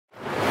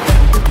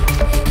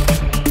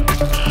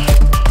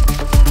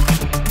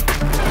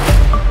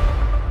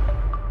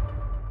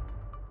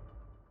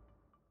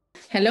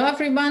Hello,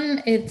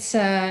 everyone. It's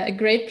a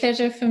great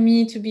pleasure for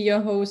me to be your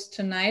host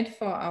tonight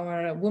for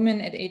our Women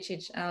at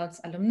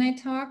HHL's Alumni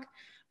Talk.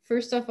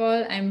 First of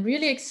all, I'm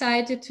really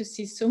excited to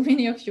see so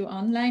many of you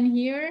online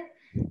here.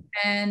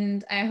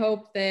 And I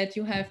hope that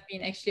you have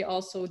been actually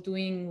also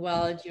doing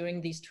well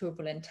during these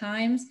turbulent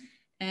times.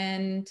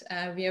 And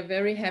we are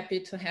very happy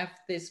to have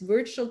this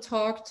virtual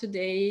talk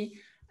today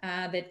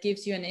that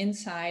gives you an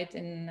insight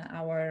in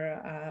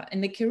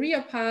the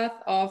career path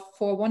of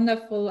four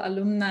wonderful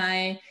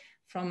alumni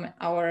from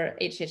our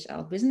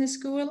HHL Business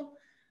School,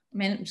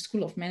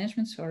 School of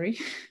Management, sorry,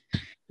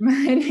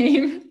 my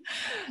name.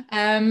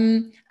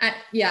 I'm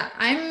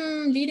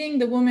leading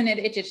the Women at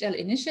HHL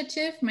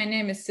initiative. My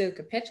name is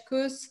Silke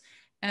Pettkus.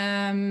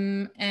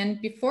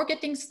 And before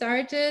getting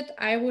started,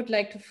 I would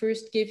like to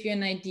first give you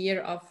an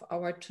idea of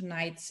our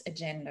tonight's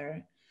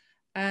agenda.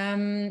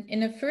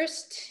 In a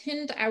first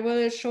hint, I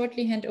will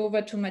shortly hand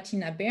over to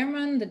Martina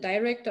Beermann, the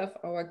director of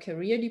our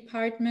career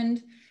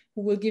department,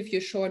 who will give you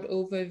a short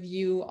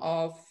overview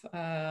of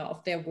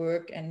their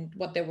work and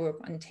what their work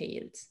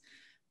entails.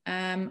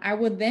 I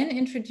will then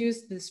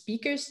introduce the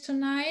speakers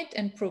tonight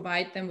and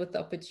provide them with the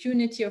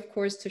opportunity, of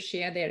course, to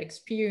share their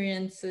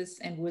experiences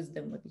and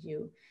wisdom with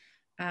you.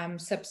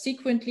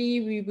 Subsequently,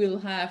 we will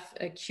have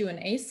a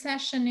Q&A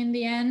session in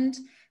the end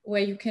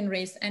where you can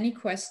raise any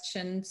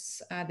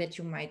questions that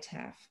you might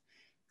have.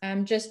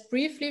 Just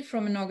briefly,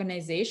 from an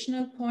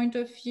organizational point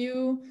of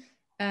view,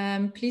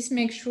 please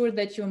make sure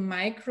that your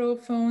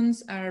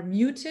microphones are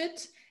muted,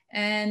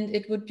 and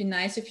it would be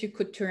nice if you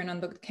could turn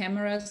on the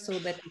camera so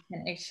that we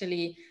can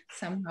actually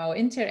somehow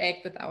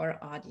interact with our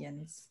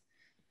audience.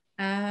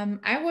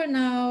 I will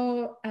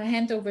now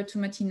hand over to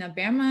Martina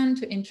Beermann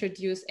to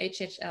introduce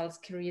HHL's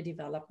Career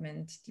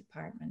Development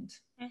Department.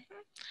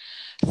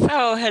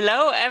 So,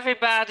 hello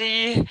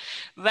everybody,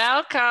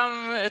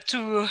 welcome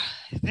to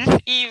this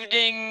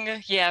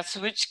evening, yes,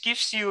 which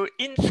gives you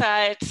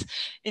insights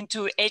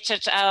into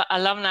HHL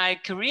alumni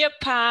career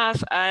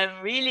path.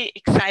 I'm really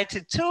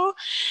excited too.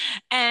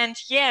 And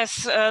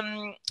yes,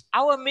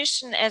 our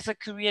mission as a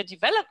career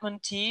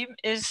development team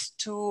is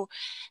to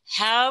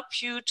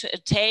help you to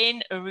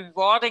attain a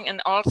rewarding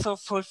and also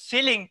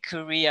fulfilling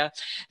career.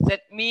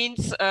 That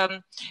means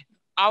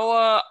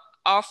our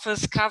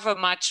office cover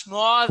much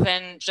more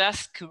than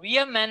just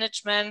career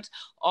management.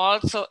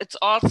 It's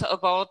also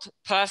about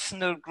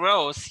personal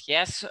growth.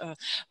 Yes,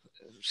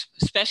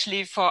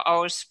 especially for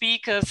our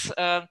speakers.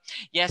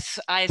 Yes,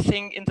 I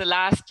think in the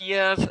last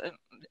years,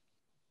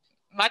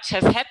 much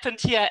has happened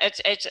here at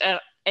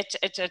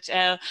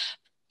HHL.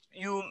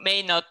 You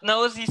may not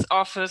know this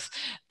office,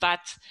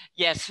 but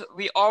yes,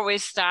 we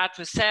always start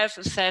with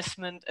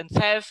self-assessment, and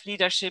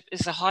self-leadership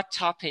is a hot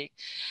topic.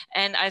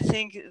 And I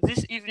think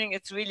this evening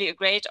it's really a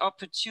great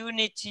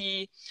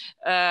opportunity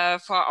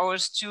for our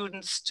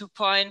students to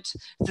point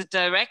the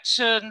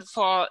direction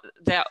for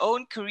their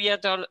own career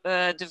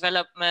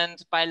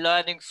development by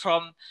learning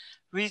from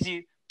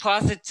really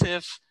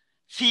positive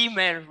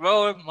female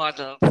role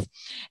models.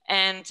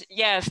 And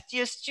yes,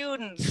 dear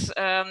students,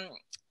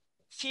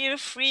 feel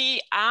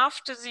free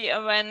after the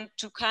event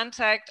to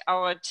contact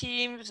our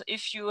teams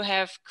if you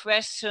have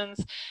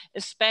questions,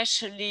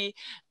 especially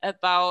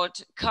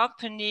about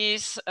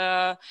companies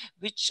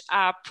which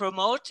are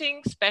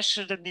promoting,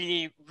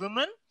 especially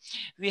women.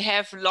 We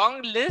have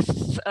long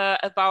lists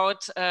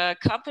about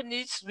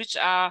companies which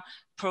are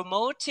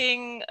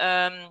promoting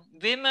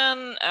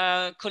women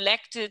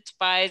collected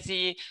by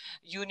the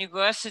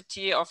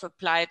University of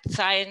Applied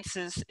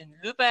Sciences in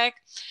Lübeck.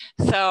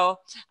 So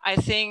I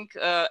think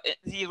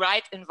the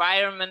right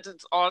environment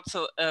is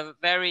also a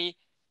very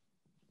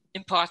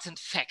important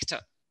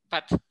factor.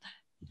 But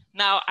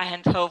now I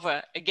hand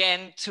over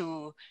again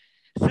to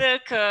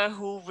Silke,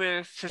 who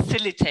will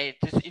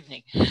facilitate this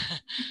evening.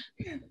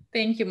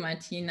 Thank you,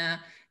 Martina.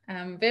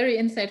 Very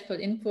insightful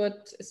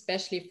input,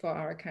 especially for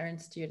our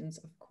current students,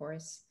 of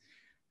course.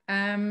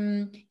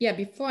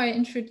 Before I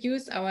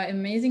introduce our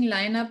amazing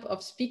lineup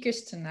of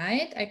speakers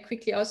tonight, I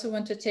quickly also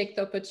want to take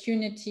the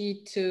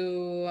opportunity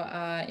to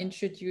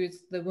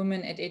introduce the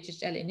Women at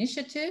HHL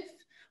initiative,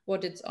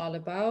 what it's all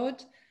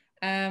about.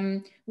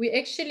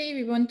 It's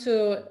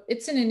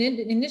an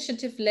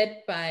initiative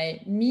led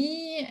by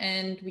me,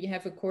 and we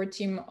have a core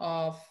team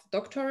of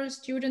doctoral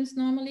students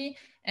normally,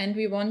 and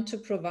we want to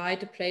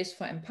provide a place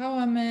for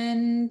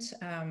empowerment,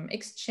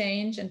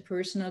 exchange, and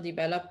personal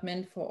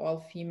development for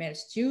all female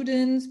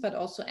students, but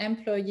also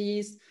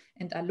employees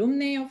and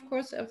alumni, of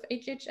course, of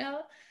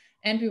HHL.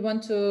 And we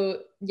want to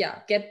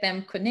get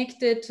them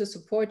connected to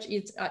support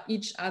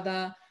each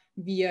other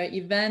via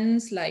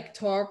events like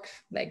talk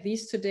like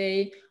these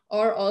today,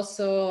 or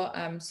also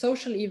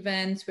social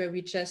events where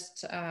we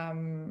just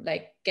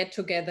like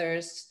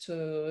get-togethers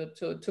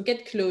to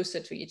get closer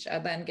to each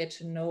other and get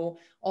to know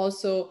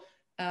also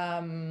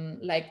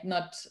like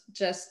not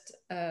just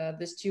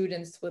the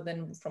students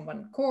from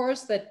one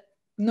course that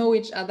know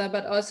each other,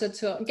 but also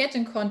to get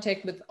in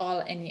contact with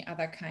any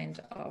other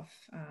kind of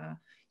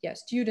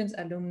students,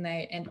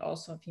 alumni, and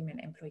also female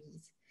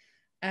employees.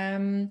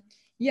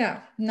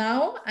 Yeah,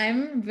 now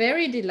I'm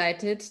very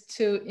delighted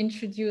to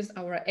introduce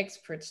our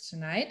experts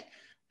tonight.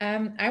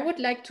 I would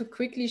like to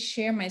quickly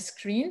share my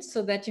screen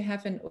so that you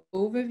have an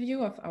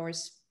overview of our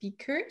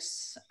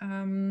speakers.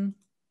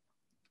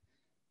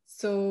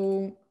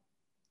 So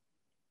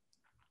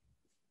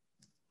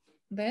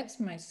that's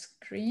my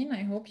screen.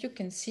 I hope you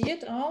can see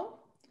it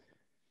all.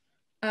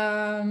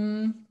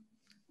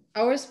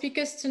 Our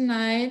speakers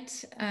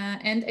tonight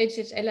and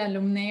HHL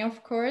alumni,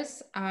 of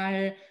course,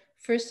 are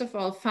first of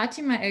all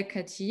Fatima El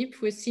Khatib,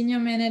 who is Senior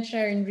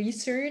Manager in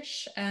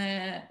Research,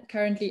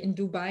 currently in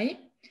Dubai.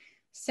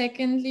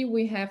 Secondly,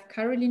 we have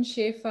Caroline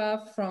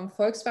Schäfer from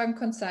Volkswagen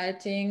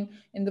Consulting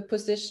in the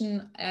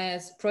position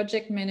as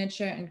Project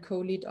Manager and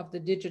Co-lead of the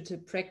Digital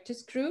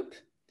Practice Group.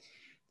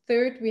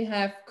 Third, we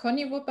have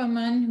Conny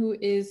Wuppermann, who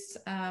is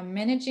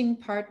Managing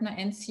Partner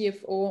and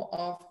CFO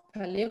of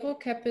Palero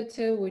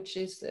Capital, which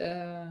is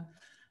a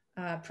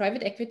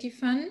private equity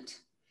fund.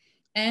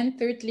 And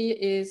thirdly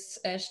is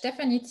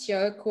Stefanie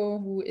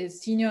Ziolko, who is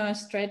Senior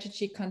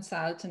Strategy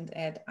Consultant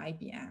at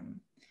IBM.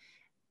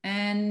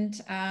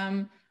 And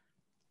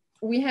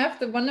we have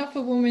the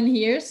wonderful women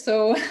here,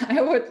 so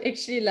I would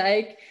actually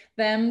like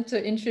them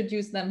to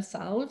introduce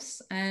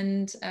themselves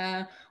and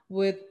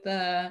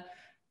to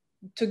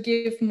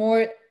give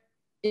more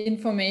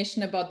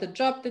information about the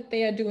job that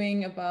they are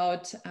doing,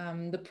 about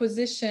the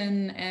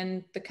position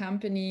and the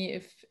company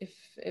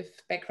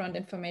if background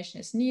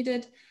information is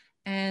needed,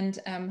 and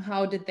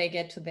how did they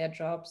get to their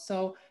job.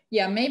 So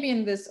yeah, maybe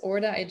in this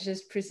order I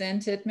just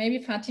presented. Maybe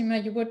Fatima,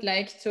 you would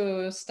like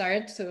to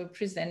start to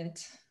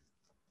present.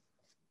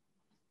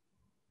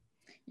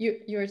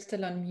 You're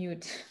still on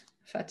mute,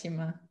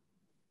 Fatima.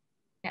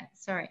 Yeah,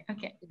 sorry.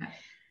 Okay.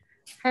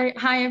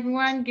 Hi,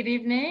 everyone. Good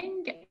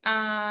evening.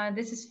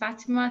 This is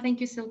Fatima. Thank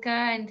you, Silke,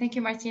 and thank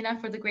you, Martina,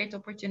 for the great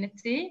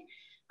opportunity.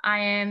 I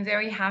am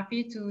very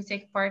happy to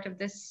take part of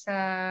this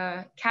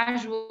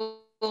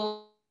casual,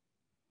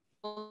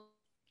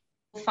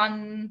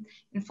 fun,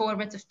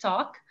 informative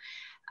talk.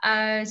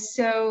 I'm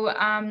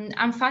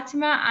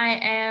Fatima. I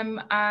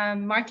am a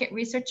market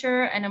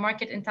researcher and a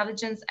market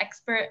intelligence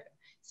expert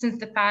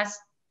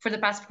for the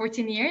past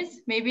 14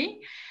 years,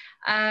 maybe.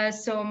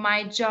 So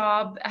my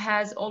job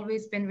has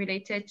always been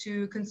related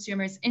to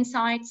consumers'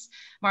 insights,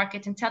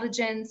 market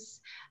intelligence,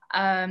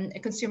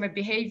 consumer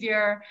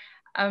behavior,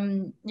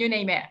 you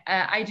name it.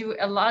 I do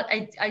a lot.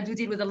 I do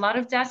deal with a lot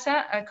of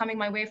data coming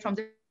my way from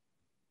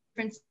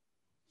different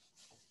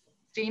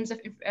streams of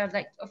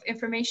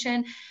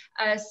information,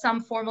 some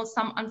formal,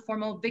 some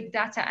informal, big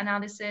data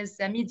analysis,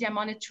 media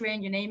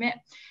monitoring, you name it.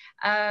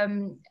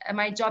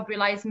 My job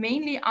relies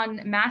mainly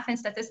on math and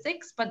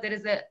statistics, but there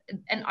is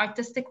an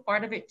artistic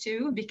part of it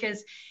too,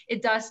 because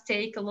it does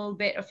take a little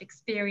bit of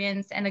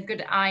experience and a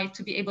good eye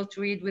to be able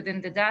to read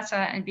within the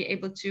data and be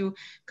able to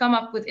come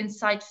up with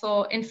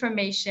insightful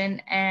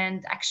information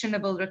and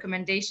actionable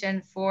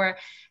recommendation for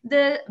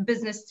the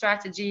business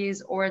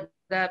strategies or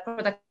the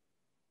product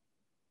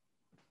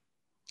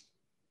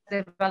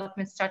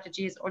development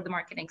strategies or the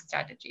marketing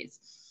strategies.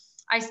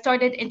 I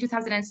started in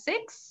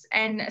 2006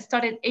 and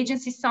started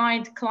agency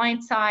side,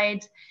 client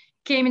side,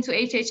 came into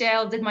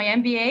HHL, did my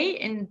MBA,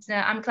 and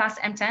I'm class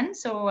M10,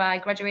 so I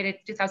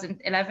graduated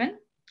 2011.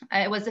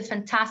 It was a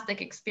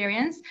fantastic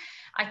experience.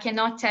 I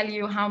cannot tell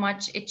you how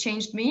much it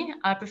changed me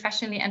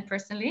professionally and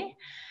personally.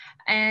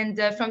 And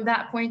from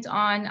that point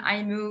on,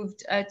 I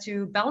moved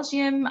to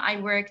Belgium. I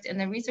worked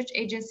in a research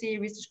agency,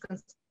 research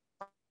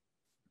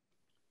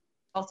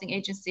consulting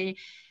agency,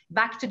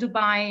 back to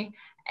Dubai,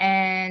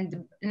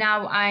 and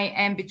now I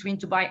am between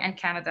Dubai and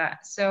Canada.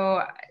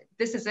 So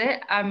this is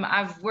it.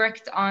 I've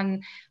worked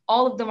on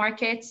all of the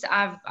markets.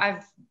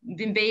 I've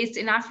been based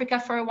in Africa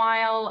for a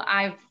while.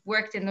 I've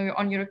worked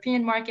on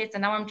European markets,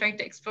 and now I'm trying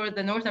to explore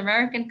the North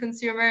American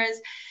consumers.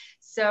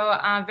 So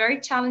very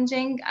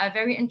challenging,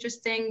 very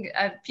interesting,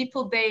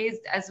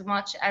 people-based as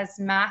much as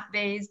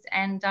math-based,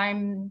 and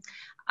I'm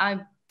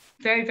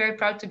very, very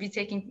proud to be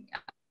taking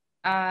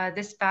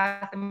this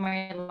path in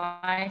my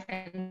life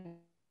and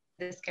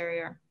this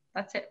career.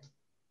 That's it.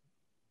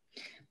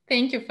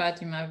 Thank you,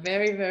 Fatima.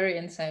 Very, very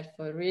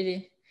insightful.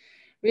 Really,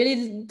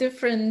 really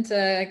different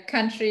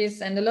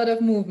countries and a lot of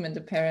movement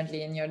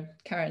apparently in your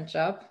current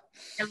job.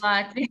 A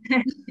lot.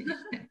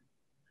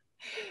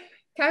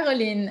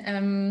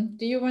 Caroline,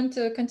 do you want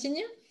to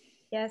continue?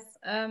 Yes.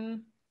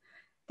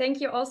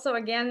 Thank you also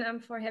again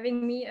for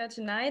having me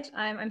tonight.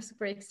 I'm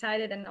super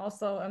excited and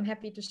also I'm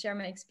happy to share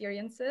my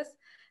experiences.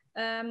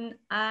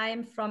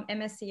 I'm from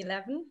MSc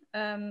 11.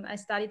 I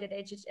studied at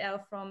HHL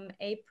from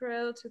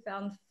April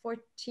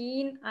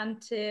 2014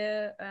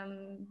 until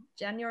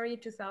January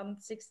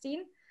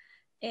 2016.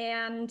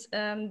 And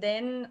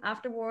then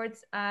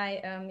afterwards,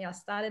 I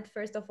started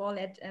first of all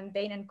at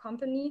Bain &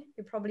 Company.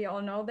 You probably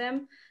all know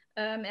them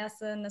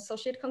as an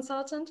associate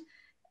consultant.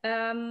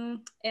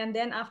 And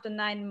then after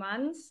 9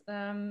 months,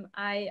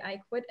 I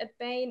quit at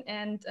Bain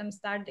and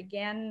started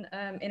again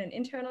in an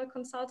internal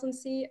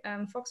consultancy,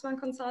 Volkswagen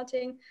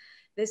Consulting.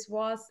 This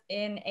was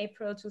in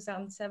April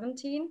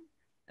 2017.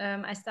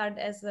 I started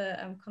as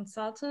a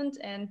consultant,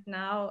 and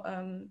now,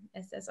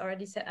 as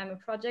already said, I'm a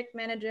project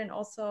manager and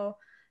also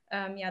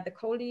the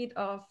co-lead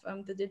of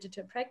the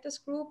digital practice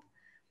group.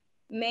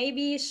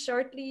 Maybe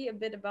shortly a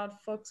bit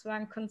about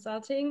Volkswagen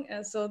Consulting,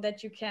 so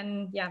that you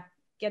can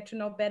get to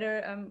know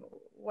better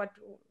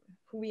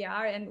who we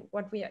are and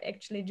what we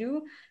actually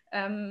do.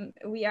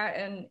 We are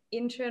an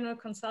internal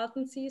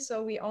consultancy,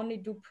 so we only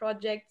do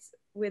projects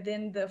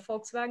within the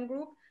Volkswagen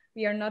Group.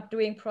 We are not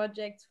doing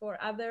projects for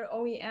other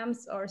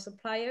OEMs or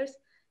suppliers.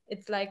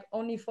 It's like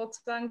only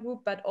Volkswagen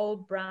Group, but all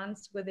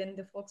brands within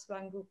the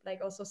Volkswagen Group, like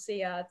also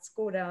Seat,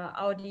 Skoda,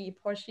 Audi,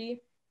 Porsche,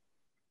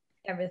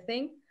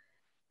 everything.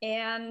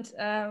 And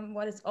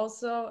what is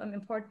also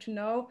important to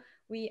know,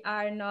 we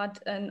are not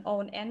an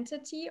own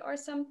entity or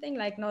something,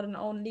 like not an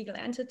own legal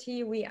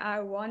entity. We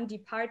are one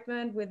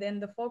department within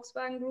the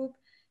Volkswagen Group,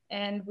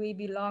 and we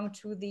belong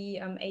to the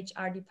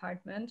HR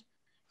department.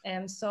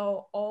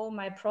 So all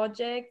my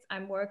projects,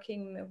 I'm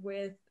working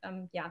with,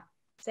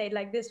 say it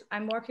like this,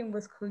 I'm working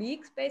with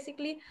colleagues,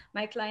 basically.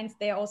 My clients,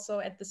 they're also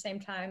at the same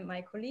time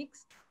my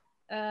colleagues.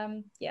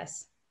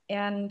 Yes,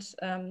 and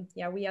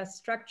we are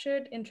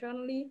structured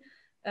internally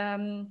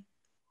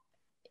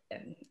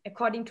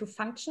according to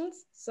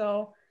functions.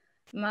 So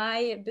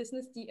my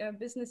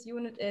business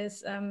unit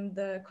is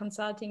the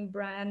consulting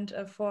brand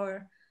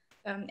for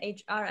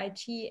HR,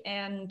 IT,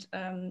 and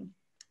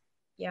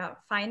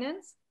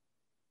finance.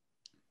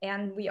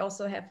 And we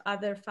also have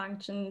other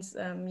functions,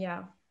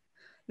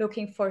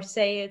 looking for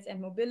sales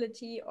and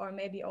mobility, or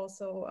maybe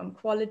also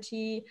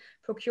quality,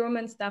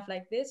 procurement, stuff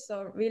like this.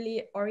 So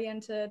really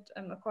oriented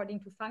according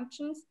to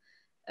functions.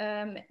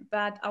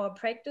 But our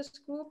practice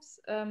groups,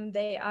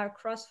 they are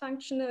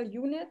cross-functional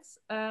units.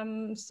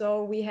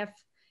 So we have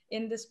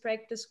in this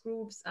practice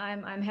groups,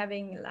 I'm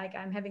having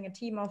a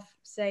team of,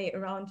 say,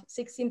 around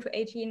 16 to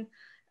 18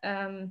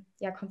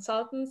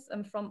 consultants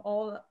from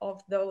all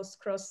of those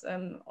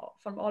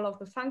from all of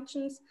the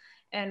functions,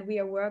 and we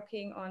are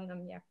working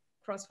on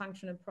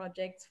cross-functional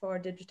projects for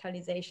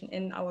digitalization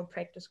in our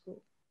practice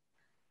group.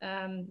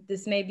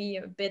 This may be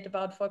a bit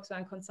about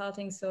Volkswagen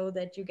Consulting, so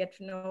that you get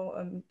to know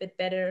a bit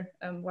better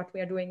what we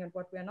are doing and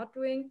what we are not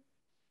doing.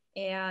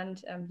 And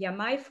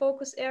my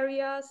focus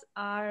areas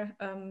are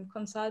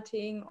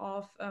consulting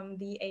of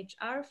the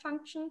HR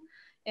function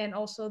and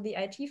also the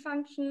IT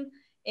function,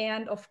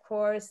 and of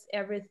course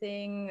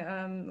everything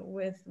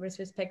with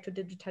respect to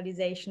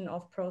digitalization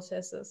of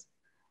processes.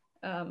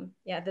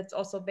 That's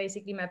also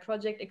basically my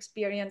project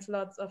experience,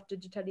 lots of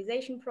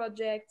digitalization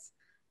projects.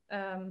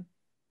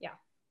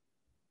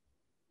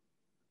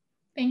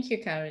 Thank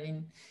you,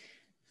 Caroline.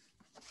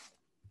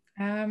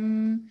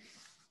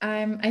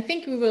 I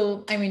think we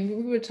will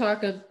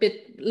talk a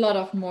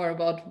lot more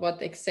about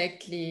what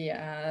exactly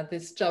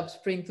this job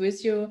brings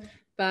with you.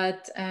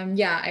 But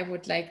I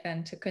would like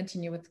then to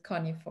continue with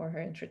Connie for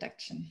her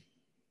introduction.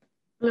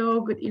 Hello,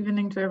 good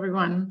evening to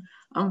everyone.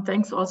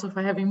 Thanks also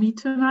for having me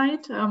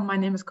tonight. My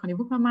name is Connie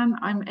Beermann.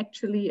 I'm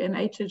actually an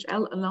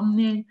HHL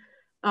alumni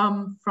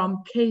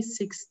from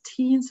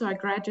K16. So I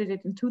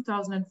graduated in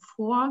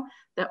 2004.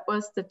 That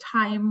was the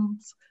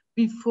times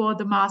before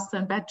the master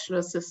and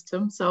bachelor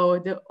system. So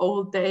the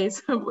old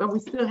days where we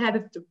still had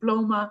a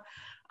diploma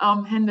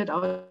handed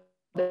out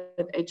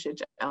at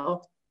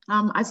HHL.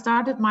 I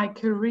started my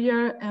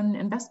career in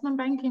investment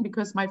banking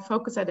because my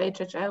focus at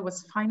HHL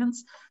was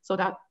finance. So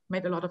that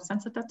made a lot of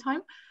sense at that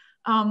time.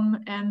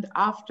 And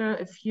after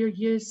a few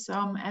years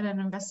at an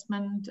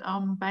investment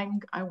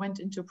bank, I went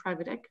into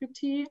private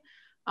equity,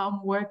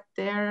 worked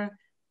there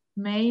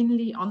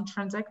mainly on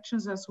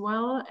transactions as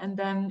well. And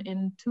then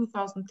in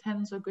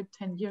 2010, so a good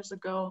 10 years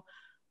ago,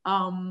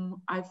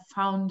 I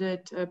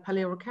founded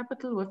Palero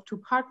Capital with 2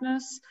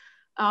 partners.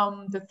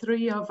 The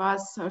 3 of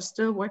us are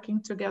still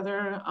working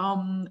together,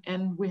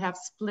 and we have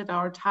split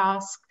our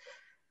task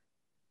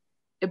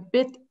a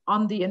bit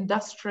on the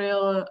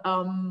industrial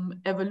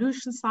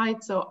evolution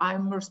side. So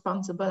I'm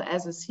responsible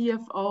as a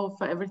CFO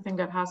for everything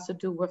that has to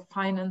do with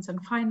finance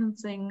and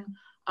financing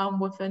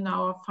within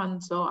our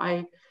fund. So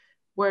I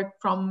work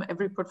from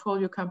every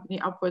portfolio company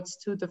upwards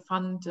to the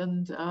fund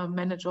and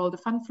manage all the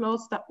fund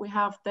flows that we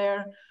have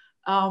there.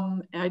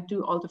 I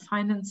do all the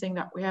financing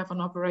that we have on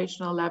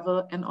operational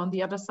level. And on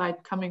the other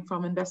side, coming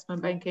from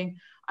investment banking,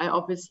 I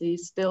obviously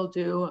still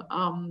do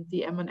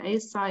the M&A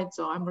side.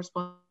 So I'm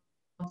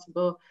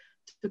responsible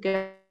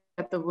together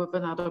with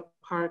another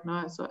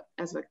partner, so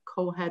as a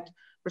co-head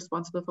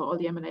responsible for all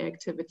the M&A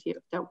activity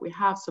that we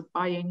have. So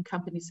buying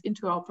companies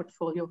into our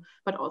portfolio,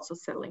 but also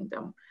selling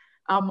them.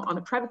 On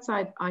the private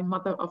side, I'm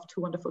mother of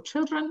 2 wonderful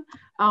children,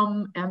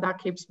 and that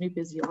keeps me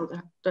busy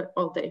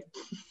all day.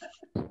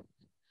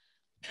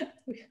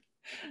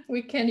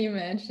 We can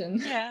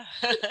imagine. Yeah.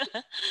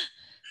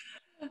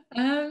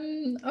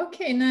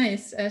 Okay,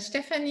 nice.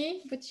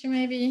 Stephanie, would you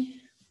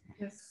maybe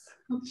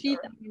complete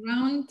the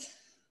round?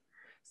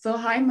 So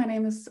hi, my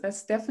name is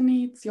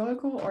Stephanie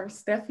Ziolko, or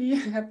Steffi.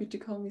 I'm happy to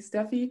call me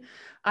Steffi.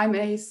 I'm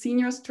a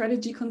senior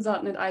strategy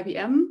consultant at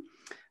IBM.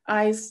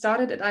 I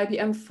started at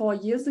IBM 4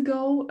 years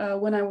ago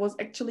when I was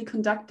actually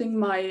conducting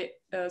my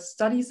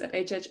studies at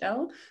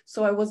HHL.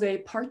 So I was a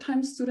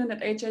part-time student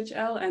at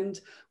HHL, and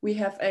we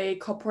have a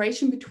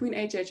cooperation between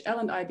HHL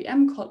and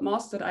IBM called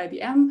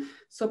Master@IBM.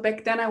 So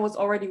back then I was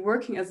already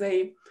working as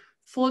a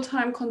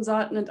full-time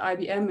consultant at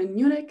IBM in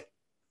Munich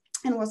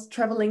and was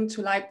traveling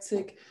to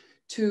Leipzig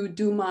to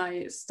do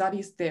my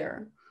studies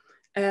there.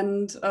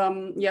 And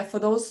yeah, for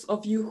those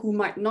of you who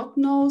might not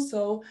know,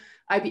 so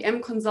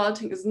IBM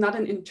Consulting is not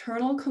an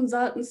internal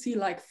consultancy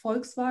like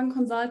Volkswagen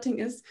Consulting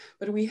is,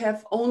 but we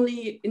have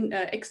only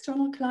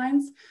external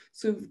clients.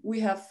 So we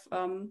have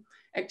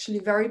actually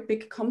very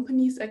big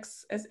companies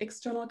as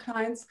external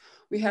clients.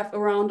 We have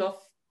around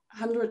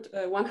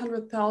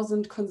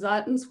 100,000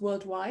 consultants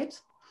worldwide.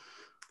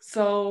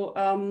 So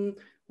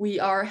we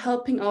are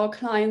helping our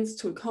clients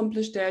to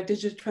accomplish their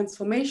digital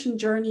transformation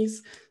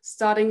journeys,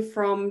 starting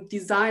from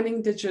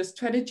designing digital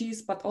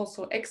strategies, but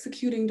also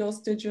executing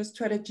those digital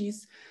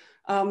strategies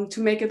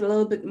to make it a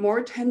little bit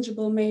more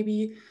tangible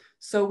maybe.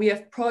 So we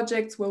have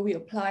projects where we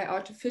apply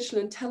artificial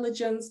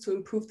intelligence to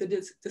improve the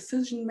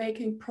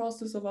decision-making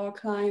process of our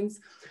clients,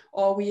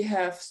 or we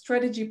have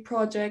strategy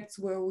projects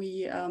where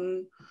we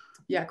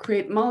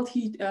create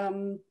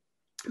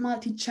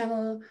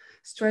multi-channel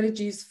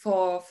strategies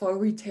for a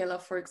retailer,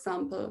 for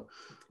example.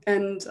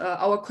 And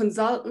our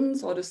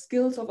consultants, or the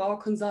skills of our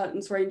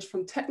consultants, range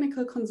from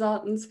technical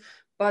consultants,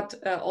 but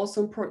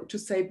also important to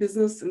say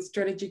business and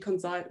strategy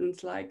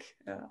consultants like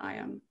I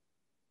am.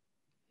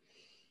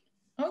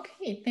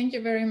 Okay, thank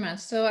you very much.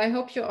 So I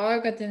hope you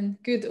all got a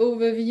good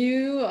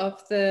overview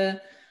of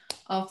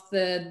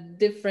the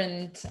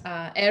different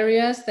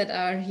areas that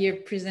are here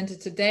presented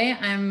today.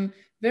 I'm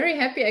very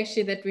happy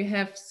actually that we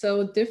have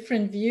so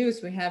different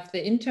views. We have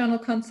the internal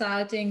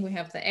consulting, we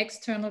have the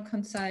external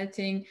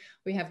consulting,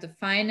 we have the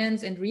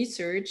finance and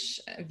research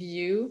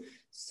view.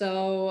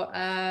 So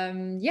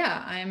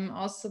yeah, I'm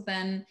also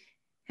then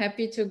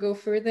happy to go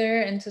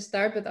further and to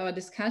start with our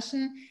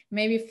discussion.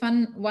 Maybe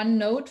one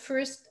note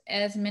first,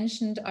 as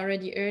mentioned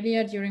already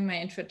earlier during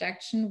my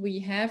introduction, we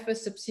have a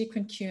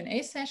subsequent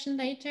Q&A session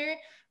later,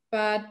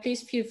 but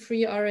please feel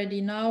free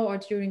already now or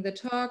during the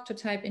talk to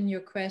type in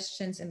your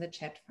questions in the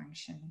chat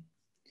function.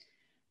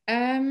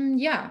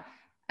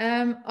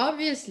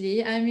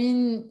 Obviously, I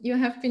mean, you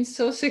have been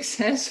so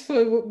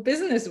successful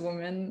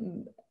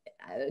businesswoman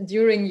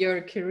during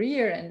your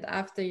career and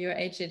after your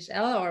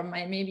HHL, or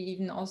maybe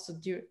even also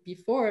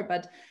before,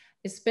 but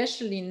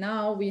especially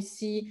now we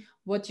see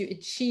what you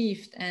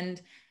achieved. And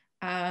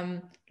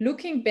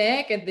looking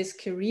back at this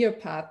career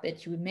path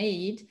that you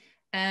made,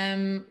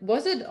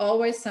 was it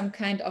always some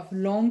kind of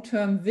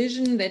long-term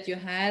vision that you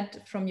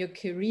had from your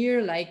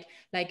career, like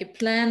a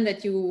plan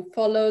that you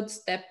followed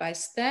step by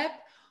step?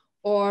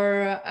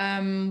 Or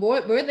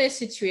were there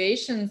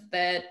situations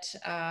that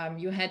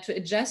you had to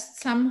adjust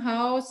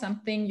somehow,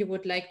 something you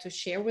would like to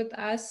share with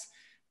us,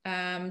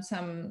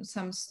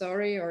 some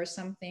story or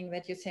something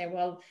that you say,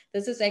 well,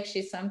 this is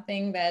actually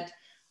something that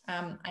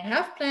I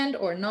have planned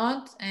or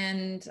not.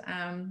 And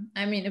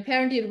I mean,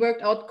 apparently it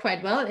worked out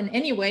quite well in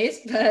any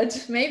ways,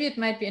 but maybe it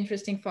might be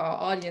interesting for our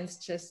audience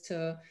just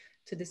to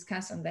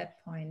discuss on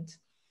that point.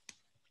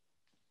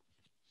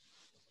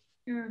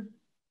 Sure.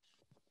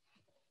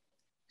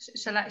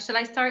 Shall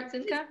I start,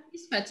 Silke?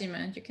 Please,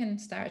 Fatima, you can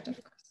start,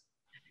 of course.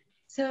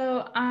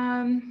 So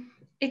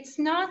it's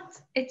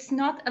not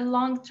a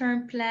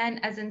long-term plan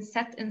as in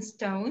set in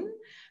stone,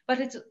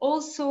 but it's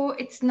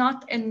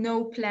not a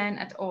no plan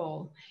at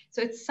all.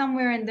 So it's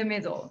somewhere in the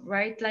middle,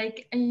 right?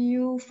 Like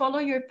you follow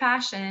your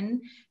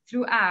passion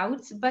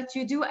throughout, but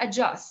you do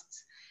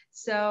adjust.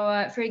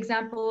 So for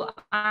example,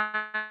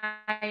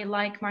 I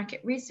like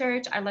market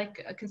research, I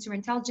like consumer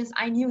intelligence.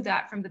 I knew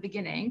that from the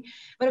beginning,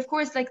 but of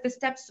course, like the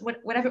steps,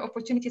 whatever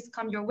opportunities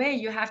come your way,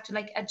 you have to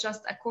like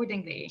adjust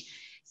accordingly.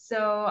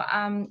 So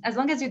as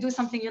long as you do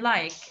something you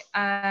like,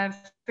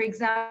 for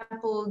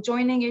example,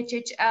 joining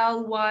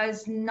HHL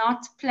was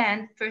not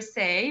planned per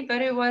se,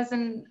 but it was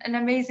an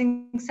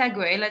amazing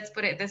segue, let's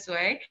put it this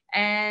way.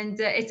 And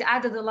it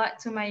added a lot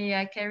to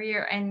my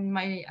career and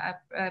my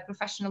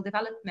professional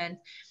development.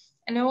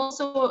 And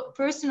also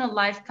personal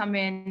life come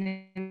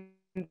in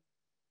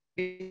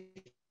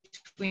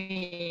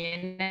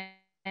between,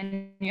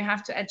 and you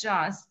have to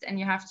adjust and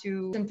you have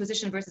to in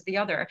position versus the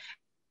other.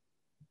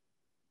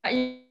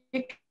 You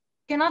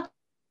cannot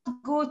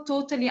go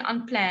totally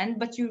unplanned,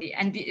 but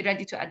and be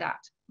ready to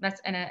adapt.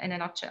 That's in a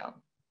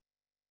nutshell.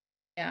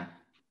 Yeah.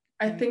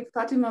 I think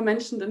Fatima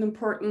mentioned an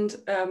important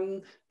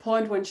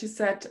point when she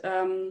said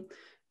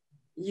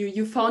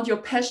you found your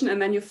passion and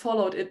then you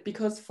followed it.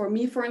 Because for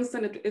me, for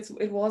instance,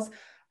 it was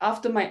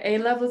after my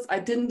A-levels, I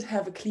didn't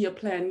have a clear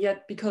plan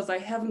yet because I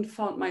haven't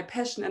found my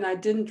passion and I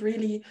didn't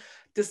really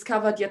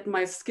discovered yet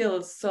my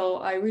skills. So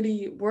I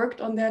really worked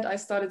on that. I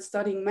started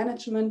studying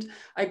management.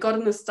 I got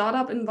in a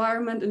startup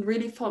environment and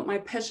really found my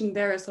passion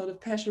there. So the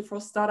passion for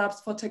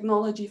startups, for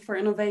technology, for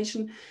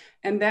innovation.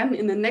 And then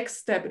in the next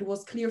step, it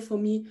was clear for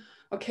me,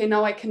 okay,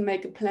 now I can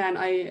make a plan.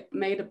 I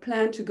made a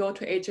plan to go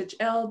to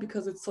HHL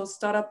because it's so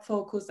startup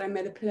focused. I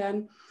made a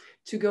plan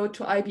to go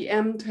to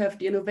IBM to have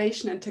the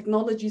innovation and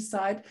technology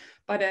side,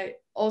 but I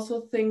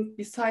also think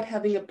beside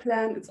having a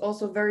plan, it's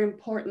also very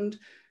important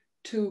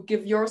to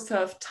give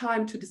yourself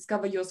time to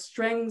discover your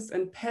strengths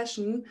and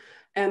passion,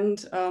 and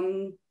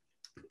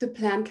the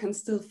plan can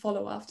still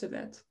follow after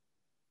that.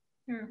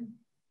 Yeah.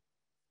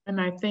 And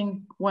I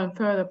think one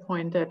further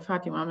point that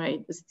Fatima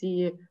made is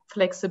the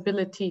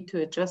flexibility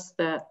to adjust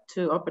that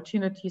to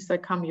opportunities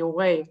that come your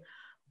way.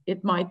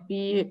 It might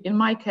be, in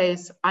my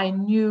case, I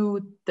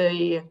knew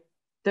the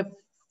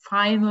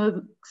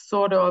final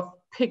sort of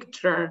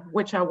picture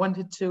which I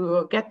wanted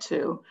to get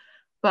to,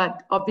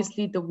 but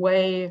obviously the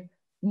way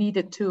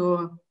needed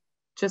to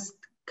just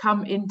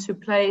come into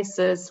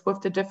places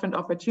with the different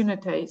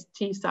opportunities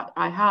that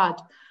I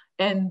had.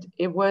 And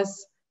it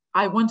was,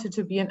 I wanted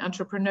to be an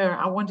entrepreneur.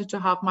 I wanted to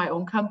have my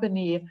own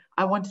company.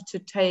 I wanted to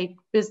take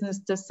business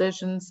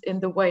decisions in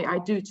the way I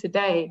do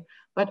today.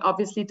 But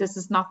obviously this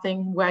is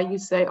nothing where you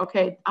say,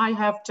 okay, I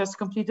have just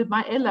completed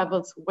my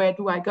A-levels. Where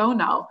do I go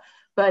now?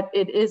 But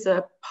it is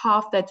a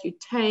path that you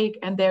take,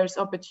 and there's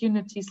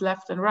opportunities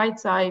left and right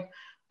side,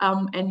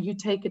 and you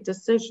take a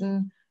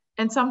decision.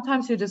 And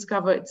sometimes you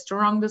discover it's the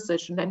wrong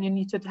decision. Then you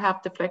need to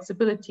have the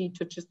flexibility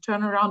to just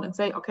turn around and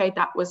say, okay,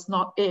 that was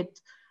not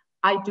it.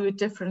 I do it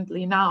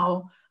differently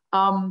now,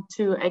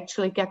 to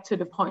actually get to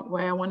the point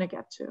where I want to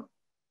get to.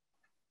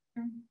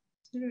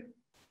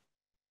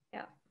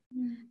 Yeah,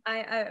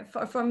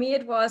 for me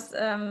it was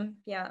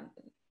yeah.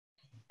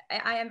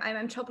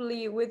 I'm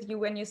totally with you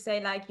when you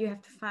say like you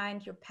have to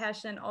find your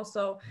passion.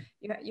 Also,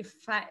 you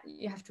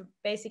have to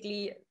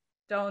basically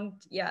don't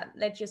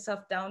let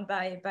yourself down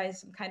by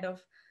some kind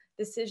of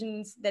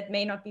decisions that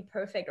may not be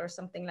perfect or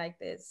something like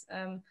this.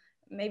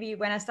 Maybe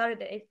when I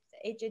started at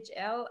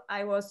HHL,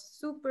 I was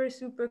super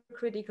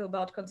critical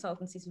about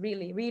consultancies.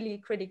 Really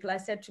critical. I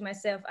said to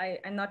myself,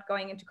 I'm not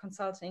going into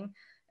consulting.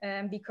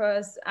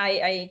 Because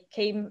I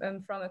came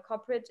from a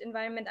corporate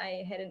environment.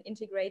 I had an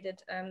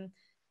integrated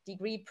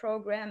degree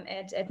program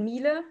at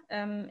Miele,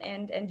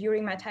 and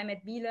during my time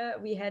at Miele,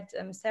 we had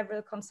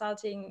several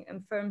consulting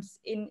firms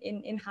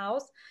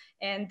in-house,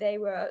 and they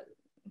were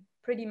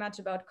pretty much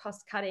about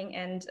cost cutting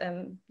and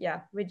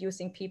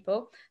reducing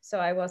people. So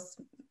I was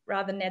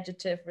rather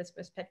negative with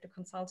respect to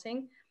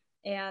consulting.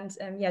 And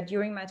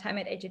during my time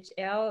at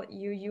HHL,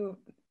 you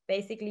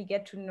basically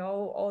get to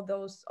know all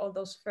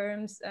those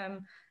firms.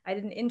 I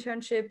did an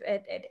internship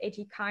at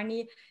A.T.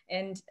 Kearney,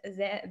 and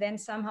then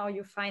somehow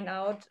you find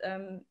out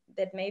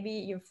that maybe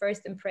your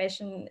first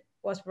impression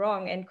was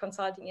wrong, and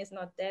consulting is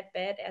not that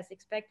bad as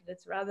expected.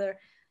 It's rather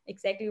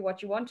exactly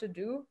what you want to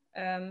do.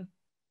 And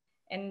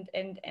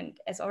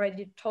as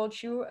already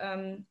told you,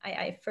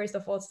 I first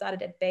of all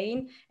started at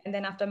Bain, and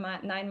then after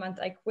 9 months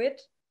I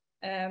quit.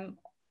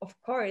 Of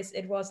course,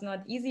 it was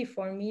not easy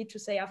for me to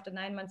say after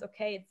 9 months,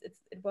 okay,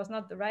 it was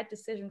not the right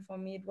decision for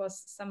me. It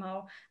was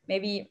somehow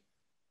maybe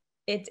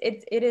it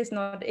is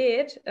not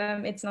it.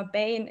 It's not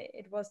Bain.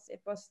 It was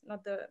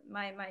not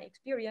my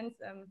experience.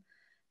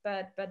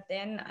 But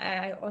then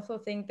I also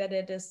think that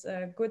it is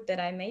good that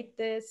I made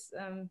this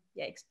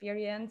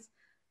experience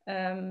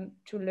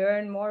to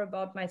learn more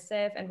about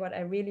myself and what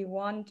I really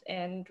want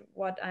and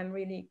what I'm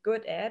really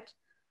good at.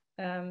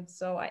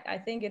 So I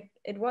think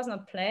it was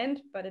not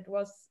planned, but it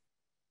was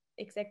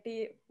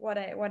exactly what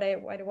I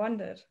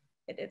wanted.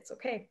 It's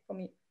okay for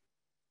me.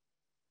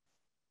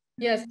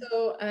 Yeah,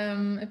 so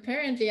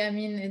apparently, I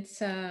mean, it's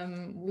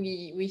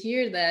we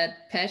hear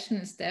that passion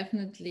is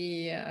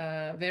definitely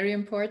very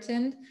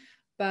important,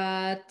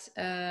 but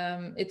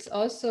it's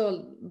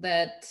also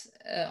that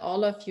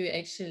all of you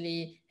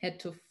actually had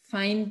to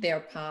find their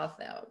path,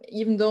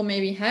 even though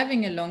maybe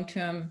having a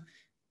long-term,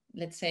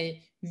 let's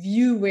say,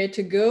 view where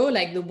to go,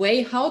 like the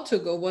way how to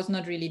go was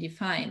not really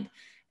defined.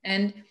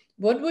 And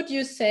what would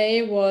you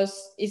say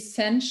was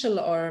essential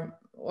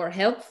or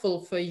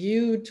helpful for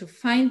you to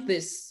find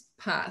this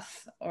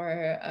path,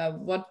 or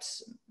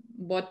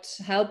what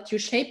helped you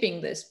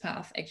shaping this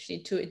path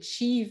actually to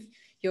achieve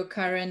your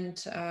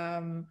current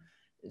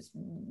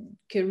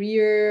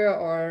career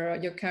or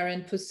your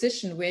current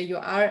position where you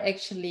are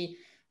actually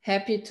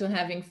happy to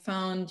having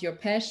found your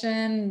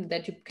passion,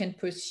 that you can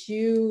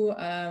pursue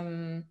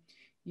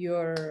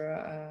your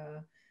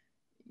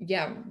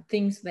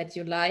things that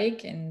you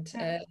like and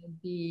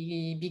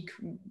be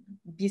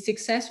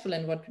successful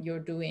in what you're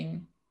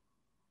doing?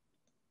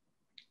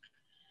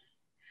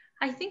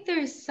 I think there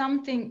is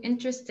something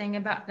interesting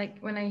about, like,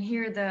 when I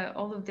hear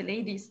all of the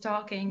ladies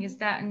talking, is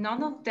that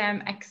none of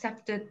them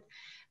accepted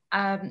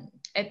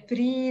a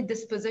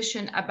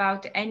predisposition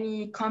about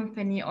any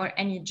company or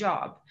any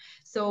job.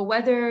 So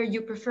whether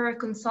you prefer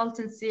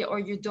consultancy or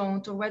you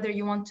don't, or whether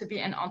you want to be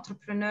an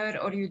entrepreneur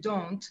or you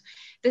don't,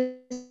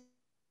 this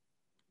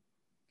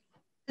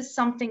is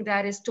something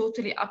that is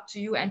totally up to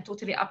you and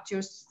totally up to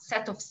your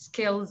set of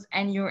skills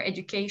and your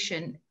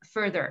education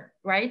further,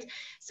 right?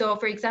 So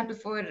for example,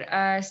 for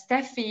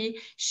Steffi,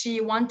 she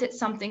wanted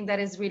something that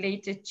is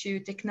related to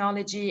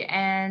technology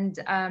and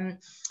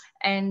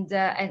And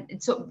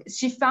so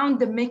she found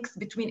the mix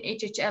between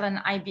HHL and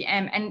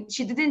IBM, and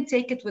she didn't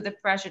take it with a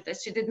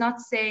prejudice. She did not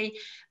say,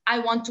 I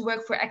want to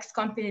work for X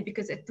company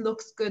because it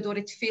looks good or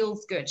it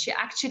feels good. She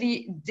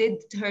actually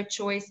did her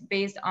choice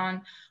based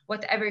on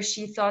whatever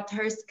she thought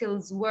her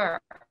skills were.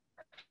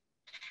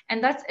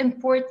 And that's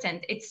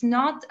important. It's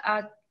not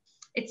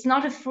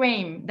a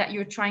frame that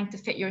you're trying to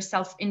fit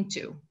yourself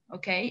into.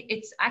 Okay,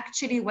 it's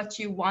actually what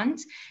you want,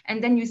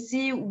 and then you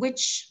see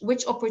which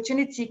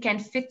opportunity can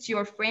fit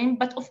your frame.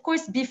 But of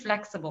course, be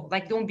flexible.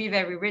 Like, don't be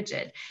very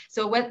rigid.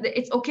 So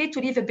it's okay to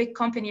leave a big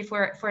company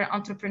for an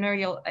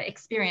entrepreneurial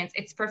experience.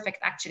 It's perfect,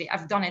 actually.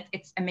 I've done it.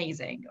 It's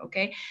amazing.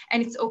 Okay,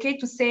 and it's okay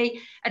to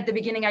say at the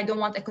beginning, I don't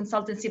want a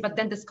consultancy, but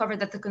then discover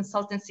that the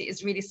consultancy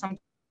is really something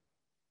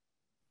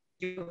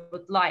you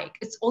would like.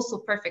 It's also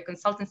perfect.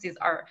 Consultancies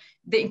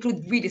they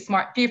include really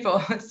smart people.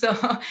 So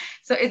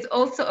it's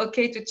also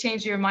okay to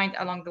change your mind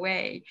along the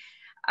way,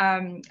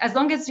 as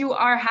long as you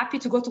are happy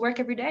to go to work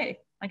every day,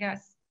 I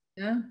guess.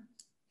 Yeah.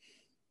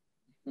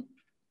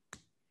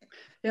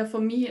 Yeah, for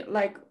me,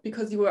 like,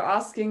 because you were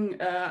asking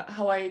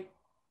how I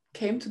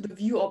came to the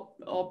view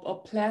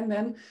or plan,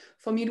 then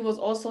for me it was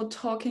also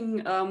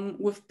talking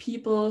with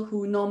people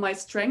who know my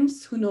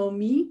strengths, who know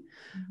me,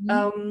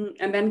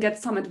 and then get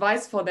some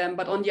advice for them.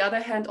 But on the other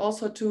hand,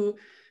 also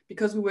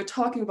because we were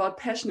talking about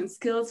passion and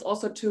skills,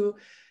 also to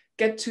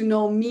get to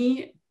know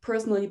me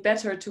personally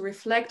better, to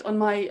reflect on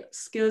my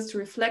skills, to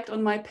reflect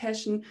on my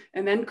passion,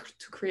 and then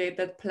to create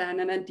that plan.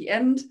 And at the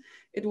end,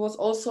 it was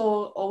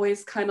also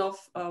always kind of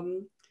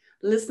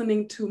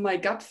listening to my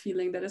gut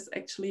feeling. That is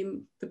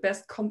actually the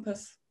best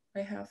compass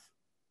I have.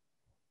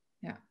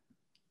 Yeah,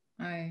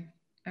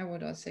 I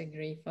would also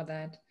agree for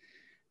that.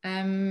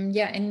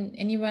 Yeah, and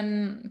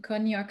anyone,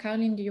 Connie or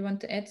Caroline, do you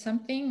want to add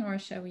something, or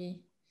shall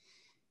we?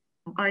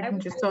 I can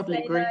just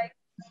totally agree.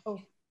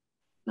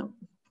 No,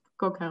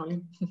 go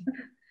Caroline.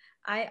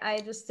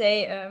 I just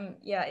say,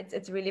 yeah,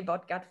 it's really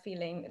about gut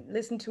feeling.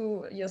 Listen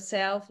to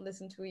yourself,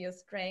 listen to your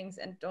strengths,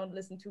 and don't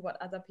listen to what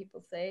other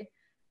people say.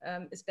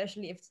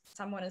 Especially if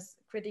someone is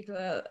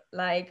critical,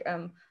 like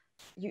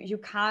you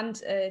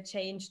can't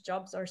change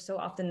jobs or so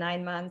after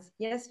 9 months.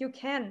 Yes, you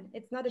can.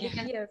 It's not a big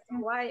deal. So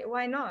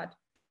why not?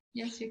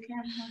 Yes, you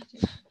can.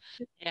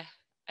 Yeah,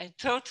 I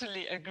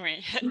totally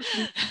agree.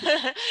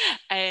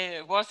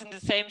 I was in the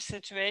same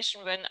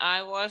situation when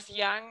I was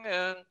young.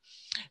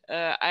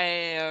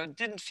 I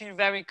didn't feel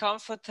very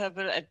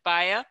comfortable at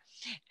Bayer,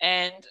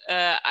 and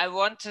I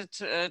wanted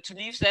to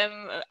leave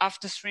them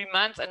after 3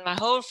 months, and my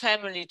whole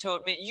family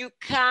told me, you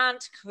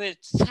can't quit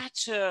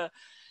such a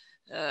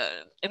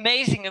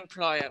amazing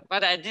employer.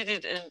 But I did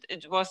it, and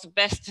it was the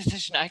best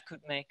decision I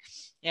could make.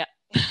 Yeah.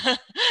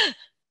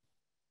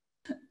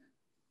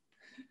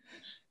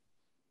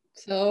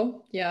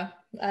 So yeah,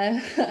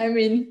 I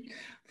mean,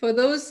 for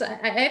those,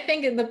 I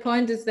think the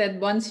point is that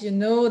once you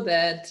know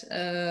that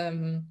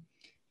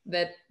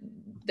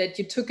that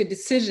you took a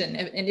decision,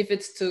 and if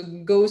it's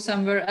to go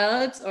somewhere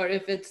else or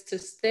if it's to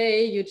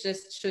stay, you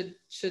just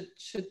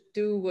should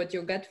do what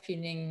your gut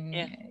feeling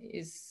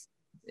is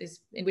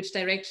in which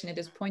direction it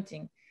is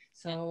pointing.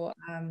 So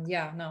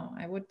yeah, no,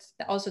 I would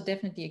also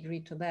definitely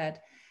agree to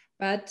that.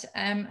 But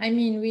I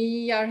mean,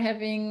 we are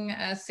having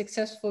a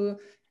successful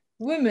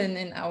women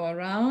in our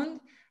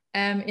round.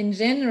 In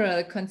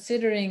general,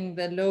 considering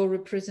the low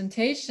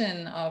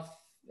representation of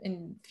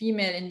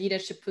female in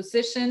leadership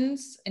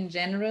positions in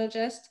general,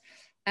 just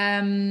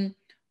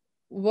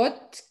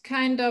what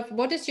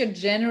is your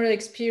general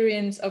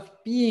experience of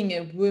being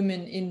a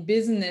woman in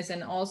business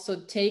and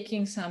also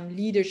taking some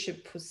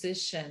leadership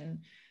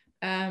position?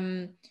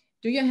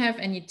 Do you have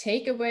any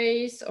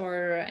takeaways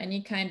or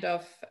any kind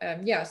of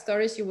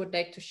stories you would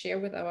like to share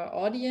with our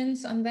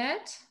audience on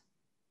that?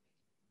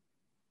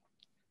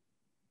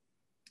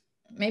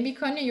 Maybe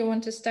Connie, you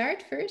want to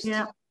start first?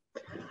 Yeah.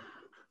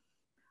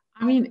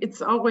 I mean,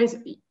 it's always,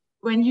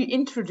 when you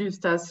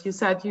introduced us, you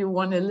said you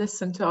want to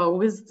listen to our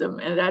wisdom,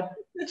 and that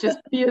just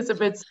feels a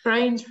bit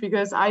strange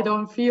because I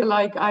don't feel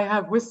like I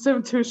have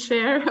wisdom to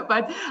share,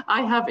 but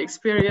I have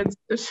experience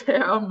to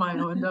share on my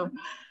own. No.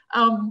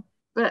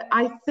 But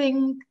I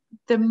think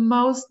the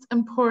most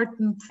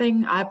important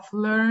thing I've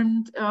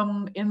learned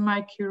in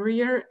my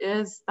career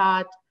is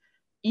that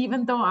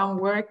even though I'm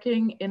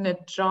working in a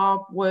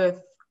job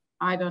with,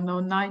 I don't know,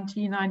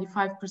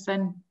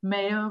 95%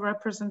 male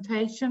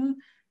representation,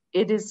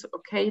 it is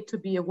okay to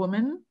be a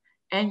woman,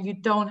 and you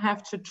don't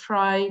have to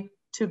try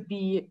to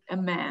be a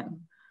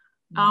man.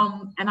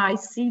 And I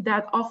see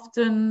that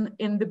often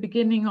in the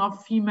beginning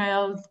of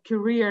female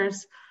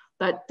careers,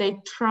 that they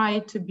try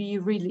to be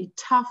really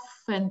tough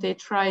and they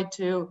try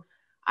to,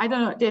 I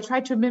don't know, they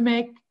try to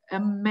mimic a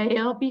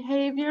male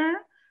behavior.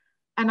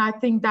 And I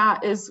think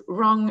that is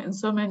wrong in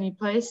so many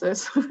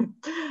places.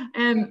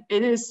 And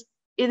it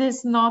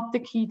is not the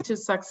key to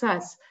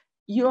success.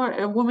 You're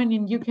a woman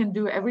and you can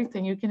do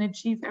everything. You can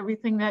achieve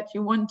everything that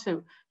you want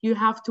to. You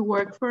have to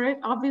work for it,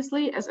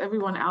 obviously, as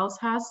everyone else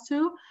has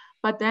to.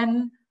 But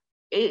then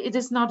it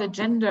is not a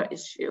gender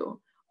issue.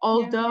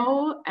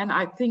 Although, and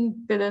I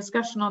think the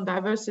discussion on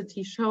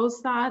diversity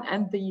shows that,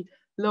 and the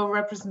low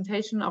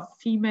representation of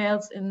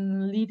females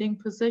in leading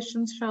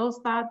positions shows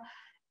that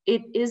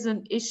it is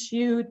an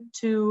issue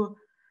to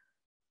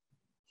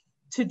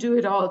do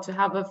it all, to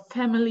have a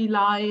family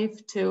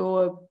life,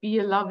 to be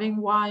a loving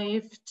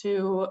wife,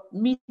 to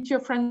meet your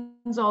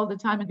friends all the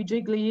time and be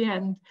jiggly,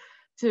 and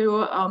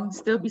to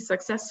still be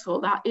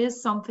successful. That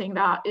is something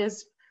that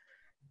is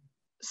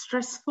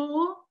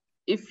stressful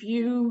if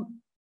you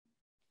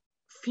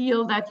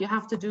feel that you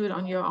have to do it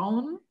on your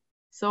own.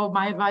 So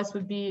my advice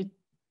would be,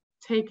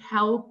 take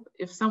help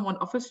if someone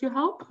offers you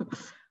help,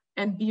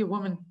 and be a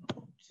woman.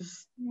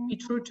 Just be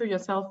true to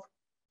yourself.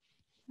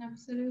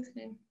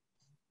 Absolutely.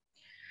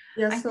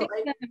 Yeah, I think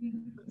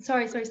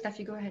sorry,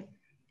 Steffi, go ahead.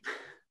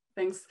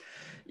 Thanks.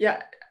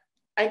 Yeah,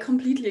 I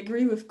completely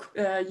agree with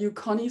you,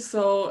 Connie.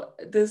 So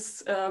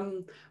this,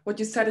 what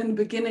you said in the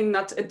beginning,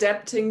 not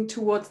adapting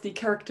towards the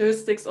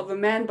characteristics of a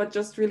man, but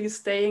just really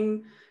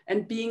staying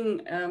and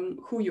being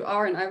who you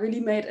are. And I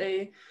really made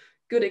a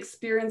good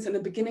experience in the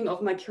beginning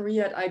of my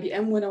career at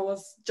IBM when I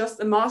was just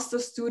a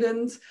master's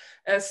student,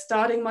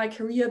 starting my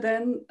career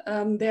then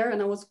there, and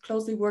I was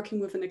closely working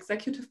with an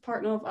executive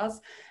partner of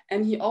us,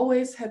 and he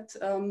always had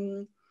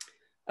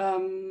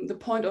the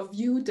point of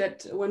view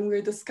that when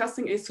we're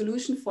discussing a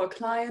solution for a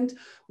client,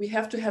 we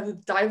have to have a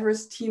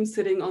diverse team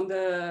sitting on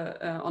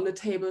the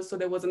table. So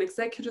there was an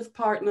executive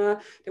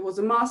partner, there was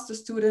a master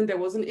student, there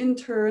was an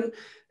intern,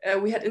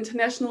 we had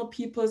international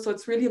people. So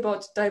it's really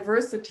about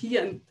diversity.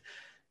 And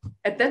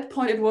at that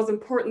point, it was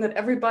important that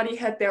everybody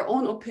had their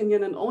own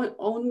opinion and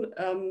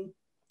own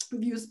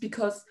views,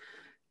 because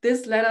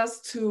this led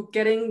us to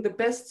getting the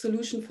best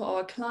solution for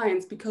our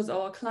clients, because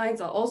our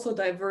clients are also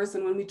diverse.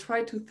 And when we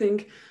try to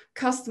think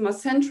customer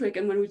centric,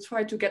 and when we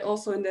try to get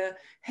also in the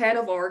head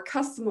of our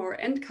customer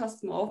or end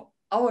customer of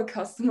our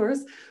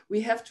customers, we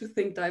have to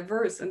think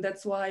diverse. And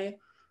that's why,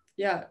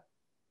 yeah,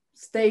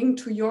 staying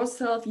to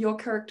yourself, your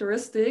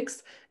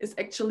characteristics is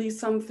actually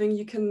something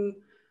you can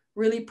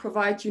really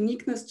provide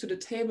uniqueness to the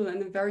table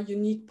and a very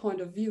unique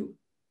point of view.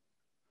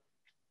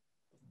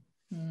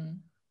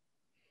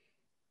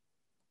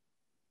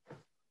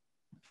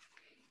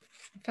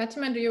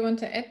 Fatima, do you want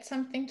to add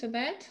something to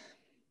that?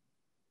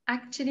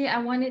 Actually, I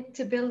wanted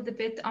to build a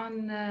bit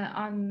on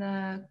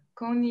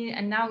Connie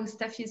and now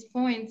Steffi's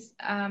points.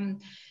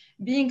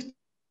 Being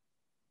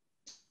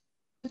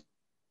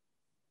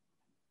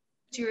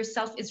to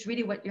yourself is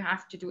really what you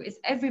have to do. It's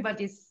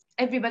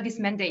everybody's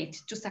mandate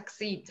to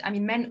succeed. I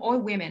mean, men or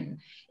women.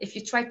 If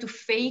you try to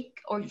fake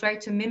or try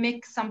to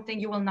mimic something,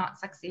 you will not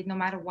succeed no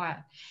matter what.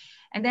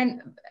 And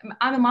then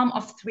I'm a mom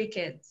of 3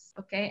 kids,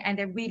 okay? And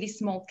they're really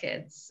small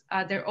kids.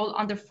 They're all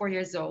under 4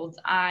 years old.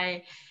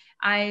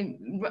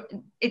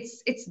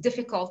 It's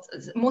difficult.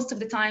 Most of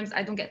the times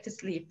I don't get to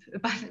sleep,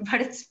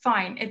 but it's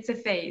fine. It's a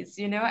phase,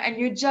 you know, and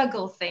you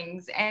juggle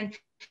things. And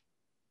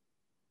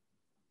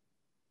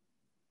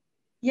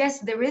yes,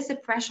 there is a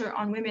pressure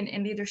on women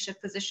in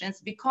leadership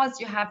positions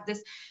because you have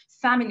this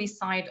family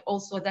side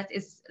also that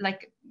is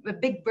like a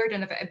big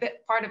burden of it. A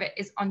bit part of it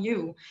is on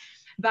you.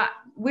 But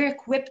we're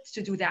equipped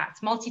to do that.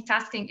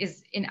 Multitasking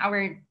is in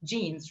our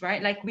genes,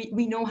 right? Like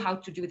we know how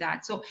to do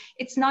that. So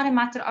it's not a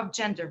matter of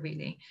gender,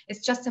 really.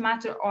 It's just a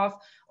matter of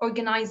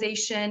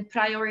organization,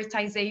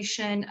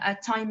 prioritization,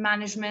 time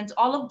management.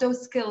 All of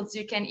those skills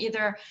you can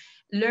either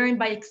learn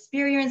by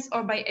experience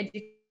or by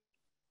education.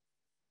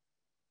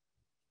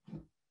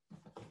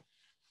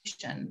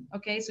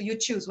 Okay, so you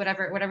choose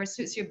whatever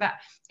suits you, but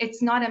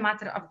it's not a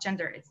matter of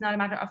gender. It's not a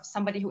matter of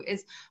somebody who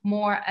is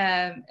more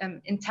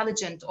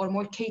intelligent or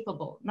more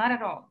capable. Not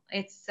at all.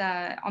 It's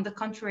on the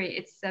contrary,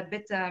 it's a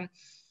bit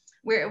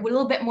we're a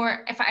little bit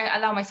more, if I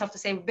allow myself to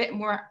say, a bit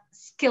more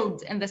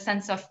skilled in the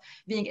sense of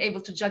being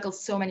able to juggle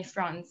so many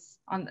fronts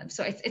on them.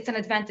 So it's an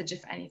advantage,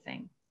 if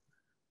anything.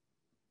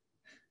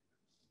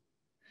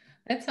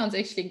 That sounds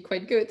actually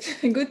quite good.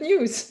 Good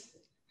news,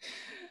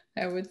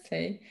 I would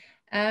say.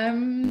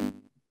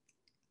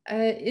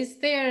 Is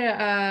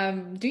there,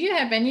 do you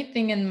have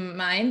anything in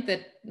mind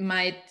that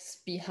might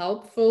be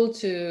helpful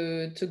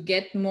to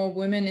get more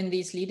women in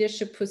these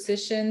leadership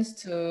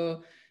positions,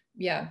 in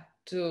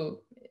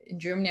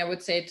Germany, I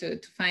would say, to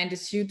find a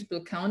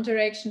suitable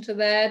counteraction to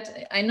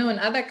that? I know in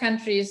other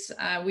countries,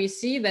 we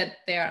see that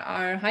there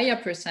are higher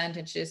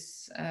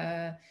percentages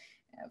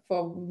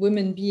for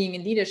women being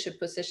in leadership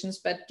positions,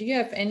 but do you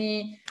have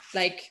any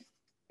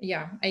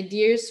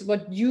ideas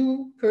what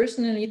you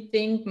personally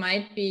think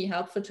might be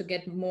helpful to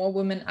get more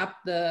women up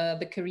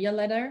the career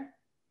ladder?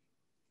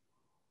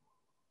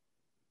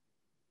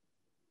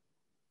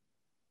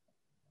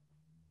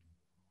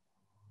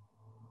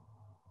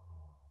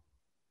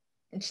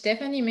 And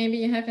Stephanie, maybe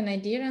you have an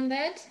idea on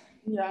that?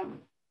 Yeah,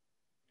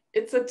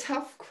 it's a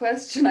tough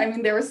question. I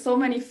mean, there are so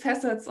many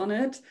facets on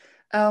it.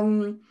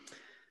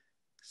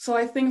 So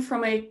I think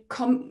from a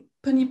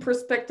company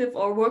perspective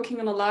or working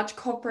in a large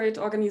corporate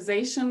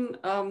organization,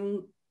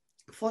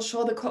 for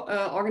sure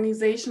the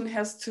organization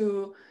has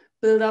to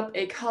build up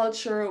a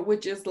culture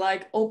which is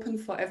like open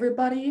for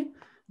everybody,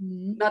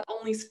 not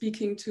only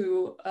speaking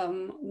to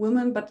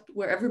women, but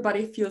where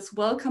everybody feels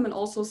welcome and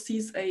also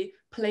sees a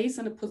place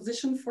and a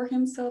position for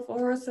himself or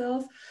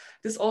herself.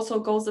 This also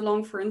goes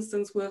along, for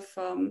instance, with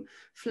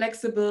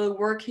flexible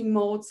working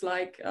modes,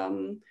 like,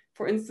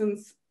 for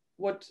instance,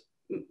 what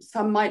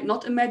some might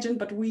not imagine,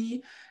 but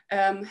we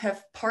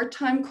have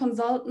part-time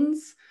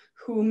consultants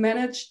who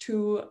manage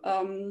to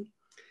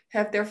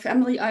have their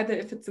family, either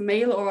if it's a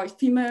male or a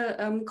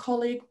female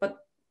colleague, but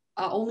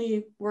are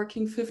only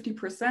working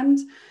 50%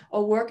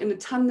 or work in a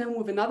tandem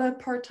with another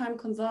part-time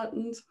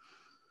consultant.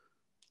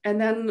 And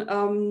then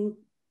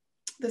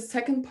the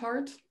second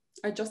part,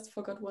 I just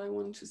forgot what I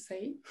wanted to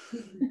say.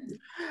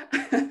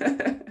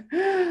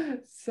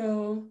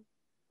 So,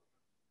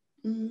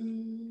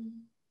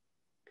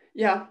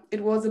 yeah,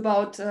 it was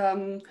about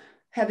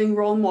having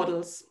role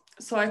models.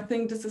 So I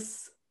think this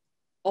is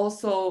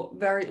also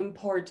very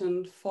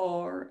important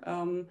for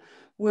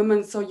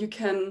women. So you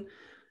can,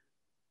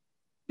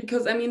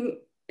 because I mean,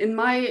 in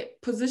my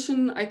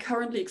position, I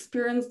currently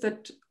experience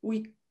that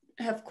we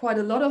have quite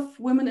a lot of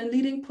women in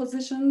leading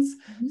positions.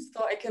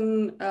 So I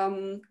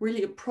can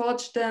really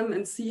approach them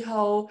and see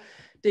how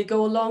they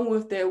go along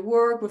with their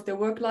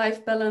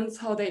work-life balance,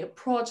 how they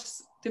approach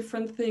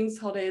different things,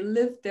 how they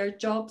live their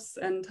jobs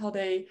and how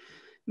they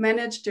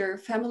manage their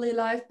family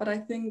life. But I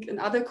think in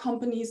other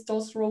companies,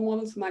 those role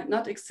models might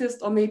not exist,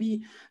 or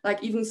maybe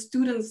like even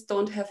students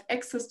don't have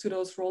access to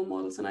those role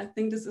models. And I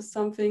think this is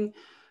something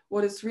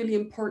what is really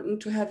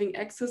important, to having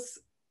access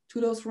to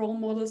those role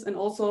models, and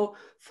also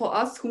for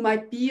us who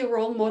might be a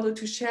role model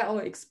to share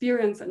our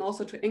experience and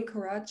also to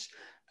encourage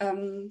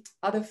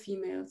other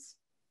females.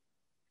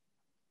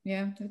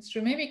 Yeah, that's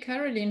true. Maybe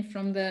Caroline,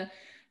 from the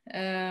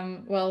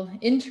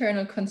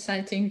internal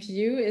consulting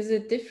view, is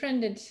it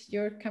different at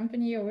your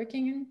company you're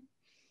working in?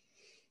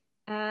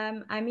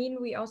 I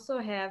mean, we also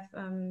have,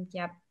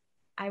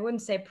 I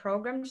wouldn't say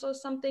programs or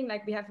something,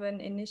 like we have an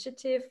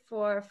initiative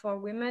for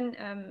women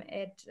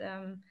at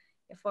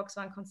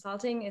Volkswagen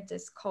Consulting. It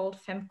is called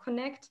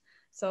FemConnect.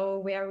 So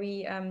where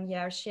we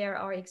share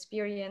our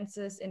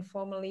experiences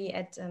informally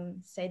at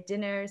say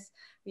dinners.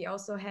 We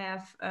also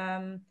have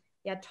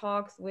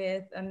talks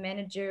with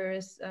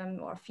managers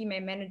or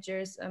female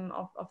managers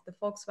of the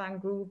Volkswagen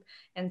Group,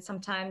 and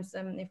sometimes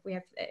if we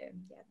have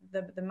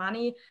the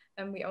money,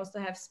 we also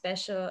have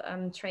special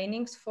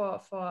trainings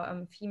for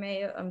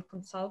female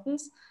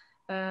consultants.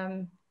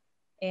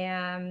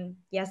 And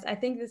yes, I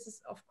think this is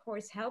of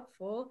course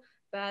helpful.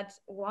 But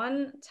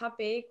one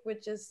topic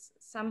which is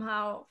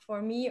somehow for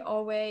me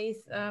always,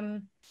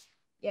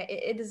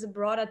 it is a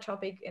broader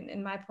topic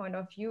in my point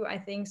of view. I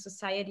think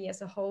society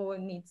as a whole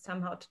needs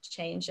somehow to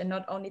change, and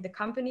not only the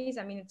companies.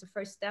 I mean, it's the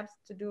first steps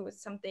to do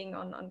something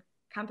on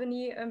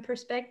company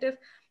perspective,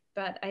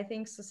 but I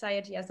think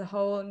society as a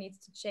whole needs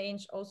to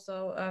change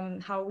also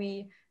how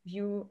we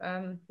view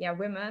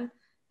women.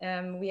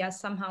 We are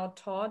somehow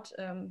taught,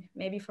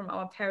 maybe from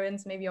our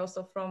parents, maybe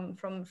also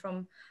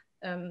from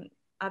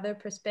other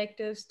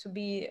perspectives, to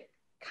be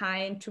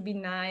kind, to be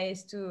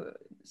nice, to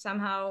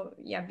somehow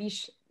be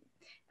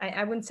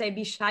I wouldn't say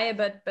be shy,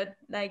 but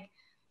like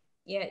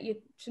you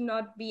to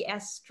not be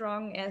as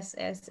strong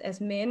as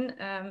men,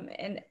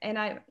 and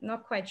I'm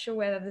not quite sure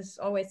whether this is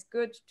always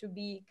good, to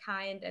be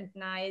kind and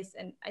nice.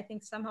 And I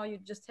think somehow you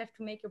just have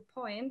to make your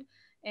point,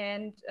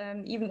 and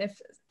even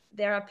if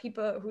there are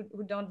people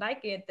who don't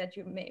like it, that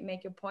you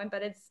make your point,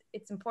 but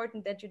it's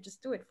important that you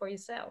just do it for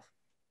yourself.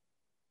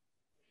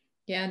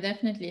 Yeah,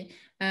 definitely.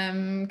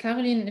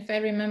 Caroline, if I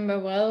remember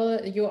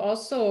well, you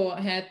also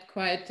had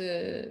quite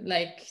a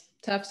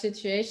tough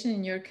situation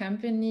in your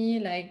company,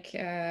 like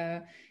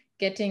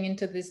getting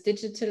into this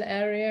digital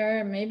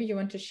area. Maybe you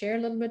want to share a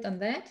little bit on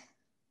that?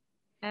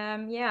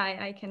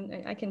 I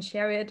can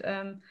share it.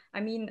 I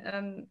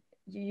mean,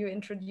 you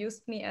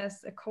introduced me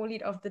as a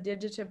co-lead of the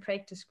digital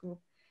practice group.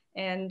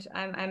 And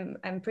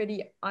I'm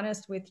pretty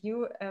honest with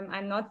you.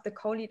 I'm not the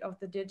co-lead of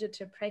the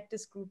digital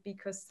practice group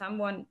because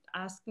someone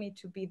asked me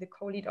to be the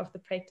co-lead of the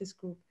practice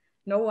group.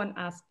 No one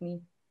asked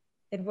me.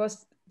 It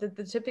was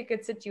the typical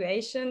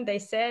situation. They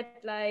said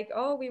like,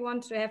 oh, we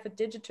want to have a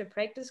digital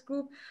practice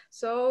group.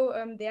 So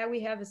there we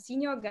have a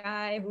senior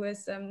guy who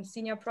is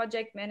senior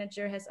project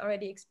manager, has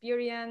already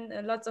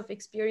lots of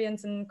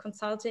experience in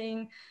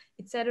consulting,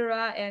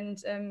 etc. And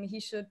he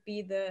should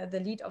be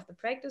the lead of the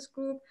practice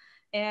group.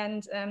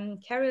 And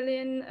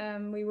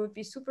Caroline, we would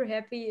be super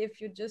happy if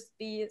you just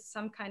be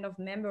some kind of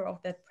member of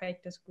that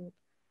practice group.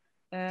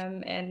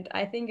 And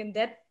I think in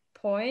that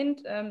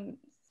point,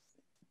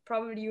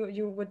 probably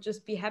you would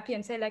just be happy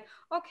and say like,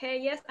 okay,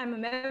 yes, I'm a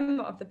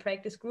member of the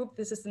practice group.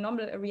 This is the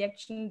normal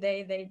reaction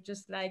they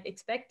just like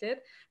expected.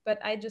 But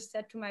I just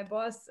said to my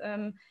boss,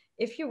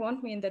 if you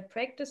want me in that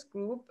practice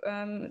group,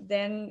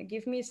 then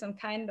give me some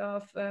kind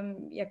of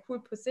cool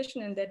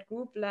position in that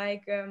group,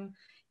 like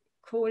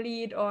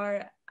co-lead,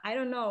 or I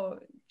don't know,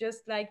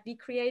 just like be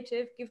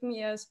creative, give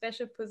me a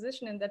special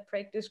position in that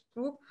practice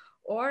group.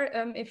 Or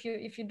if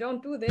you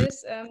don't do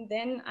this,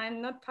 then I'm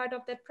not part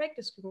of that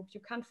practice group. You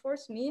can't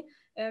force me.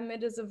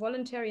 It is a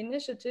voluntary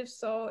initiative.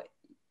 So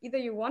either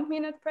you want me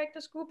in a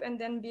practice group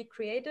and then be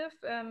creative,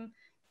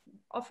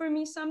 offer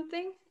me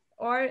something,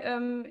 or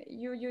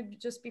you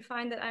just be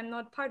fine that I'm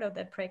not part of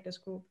that practice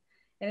group.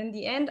 And in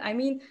the end, I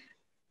mean,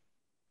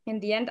 in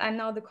the end, I'm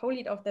now the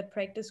co-lead of that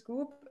practice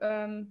group,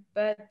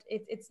 but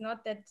it's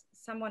not that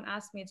someone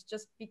asked me. It's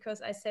just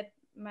because I said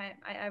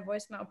I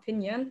voiced my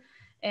opinion,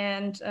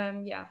 and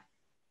yeah.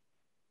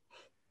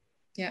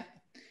 Yeah.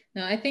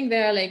 No, I think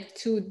there are like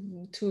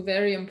two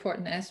very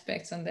important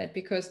aspects on that,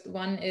 because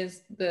one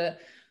is the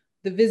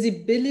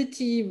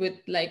visibility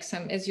with, like,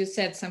 some, as you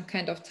said, some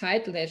kind of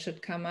title they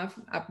should come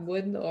up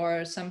with,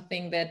 or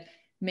something that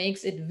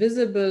makes it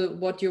visible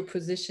what your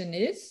position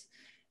is.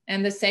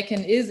 And the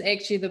second is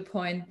actually the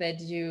point that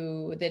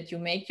you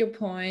make your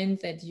point,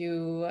 that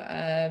you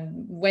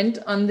went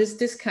on this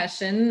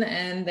discussion,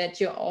 and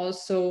that you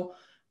also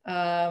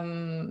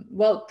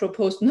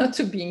proposed not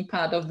to being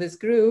part of this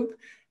group,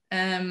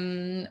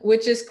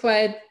 which is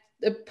quite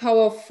a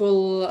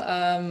powerful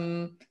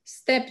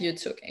step you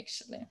took,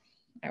 actually,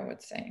 I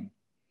would say.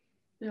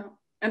 Yeah.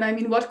 And I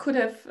mean, what could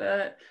have,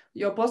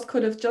 your boss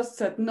could have just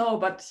said no,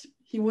 but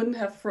he wouldn't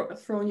have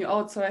thrown you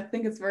out. So I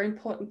think it's very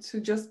important to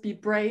just be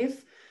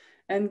brave.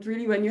 And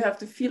really, when you have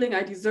the feeling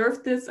I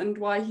deserve this, and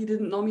why he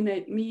didn't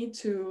nominate me,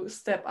 to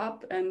step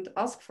up and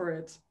ask for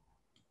it.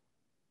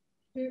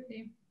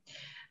 Absolutely.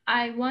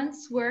 I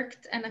once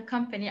worked in a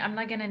company, I'm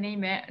not going to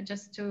name it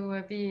just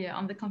to be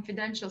on the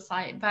confidential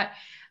side, but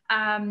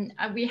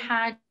we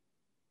had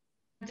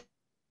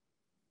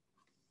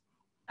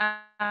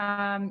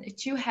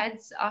two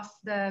heads of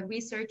the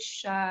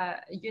research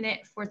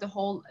unit for the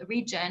whole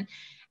region.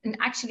 And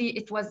actually,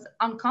 it was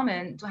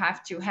uncommon to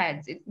have two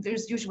heads.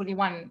 There's usually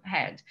one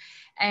head.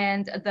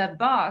 And the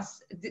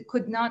boss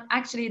could not,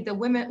 actually, the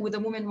woman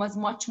was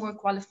much more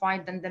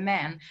qualified than the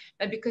man.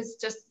 But because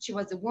just she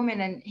was a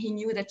woman and he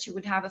knew that she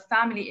would have a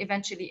family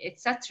eventually,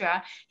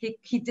 etc.,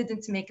 he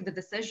didn't make the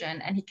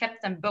decision. And he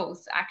kept them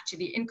both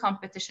actually in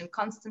competition,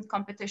 constant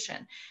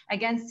competition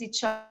against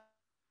each other,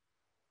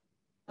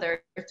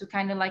 to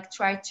kind of like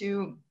try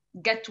to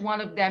get one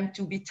of them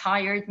to be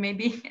tired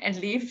maybe and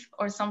leave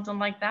or something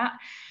like that.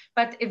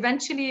 But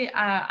eventually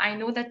I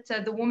know that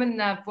the woman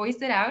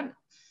voiced it out,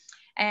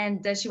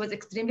 and she was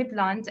extremely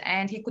blunt,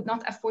 and he could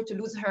not afford to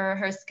lose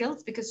her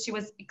skills, because she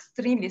was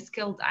extremely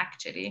skilled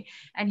actually,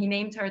 and he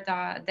named her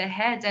the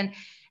head. And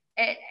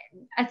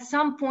at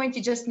some point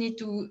you just need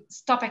to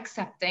stop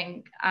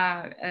accepting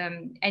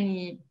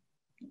any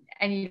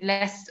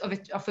less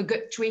of a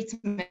good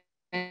treatment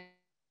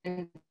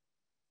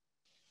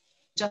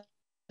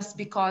just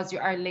because you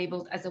are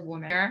labeled as a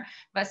woman.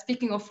 But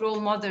speaking of role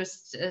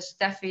models,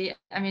 Steffi,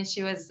 I mean,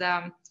 she was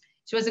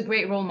a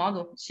great role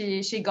model.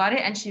 She got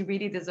it, and she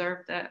really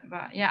deserved it.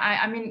 But yeah,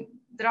 I mean,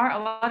 there are a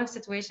lot of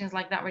situations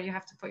like that where you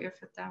have to put your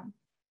foot down.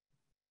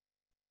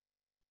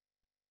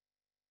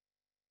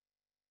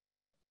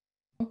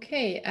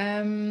 Okay,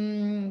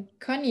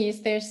 Connie,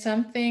 is there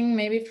something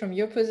maybe from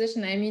your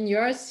position? I mean,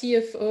 you're a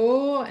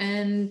CFO,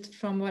 and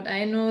from what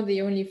I know,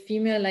 the only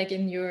female like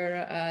in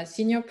your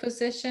senior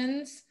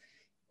positions.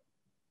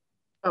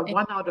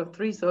 1 out of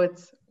 3, so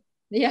it's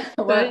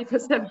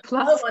 30%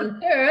 plus.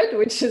 1/3,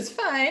 which is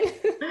fine.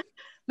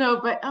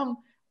 No, but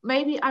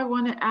maybe I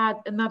want to add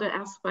another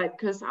aspect,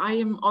 because I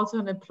am also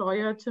an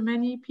employer to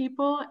many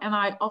people, and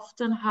I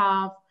often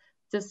have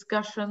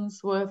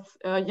discussions with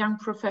young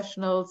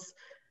professionals,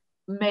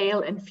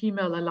 male and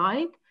female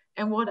alike.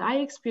 And what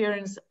I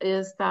experience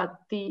is that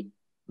the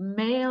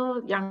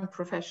male young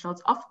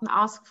professionals often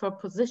ask for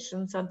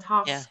positions and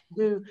tasks to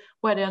do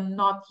where they're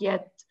not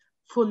yet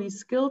fully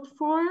skilled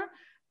for.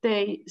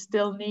 They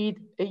still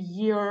need a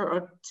year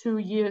or 2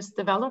 years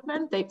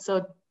development.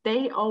 So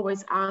they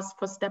always ask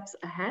for steps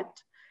ahead,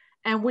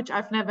 and which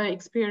I've never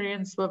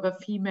experienced with a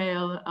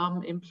female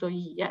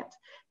employee yet.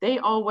 They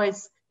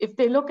always, if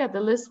they look at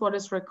the list, what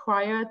is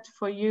required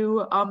for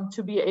you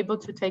to be able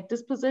to take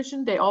this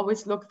position, they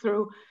always look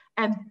through,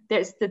 and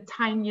there's the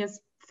tiniest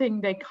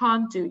thing they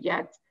can't do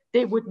yet,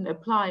 they wouldn't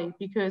apply,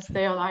 because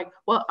they are like,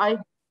 well, I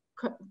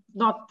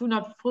do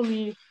not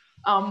fully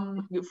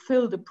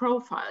fill the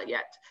profile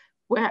yet.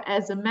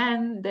 Whereas a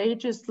man, they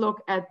just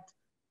look at,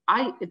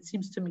 it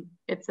seems to me,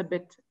 it's a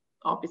bit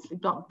obviously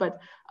blunt,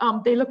 but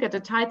they look at the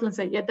title and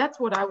say, yeah, that's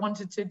what I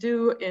wanted to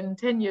do in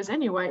 10 years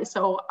anyway.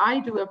 So I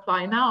do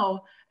apply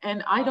now,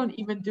 and I don't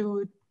even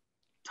do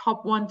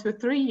top 1 to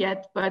 3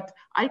 yet, but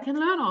I can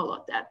learn all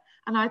of that.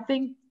 And I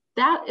think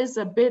that is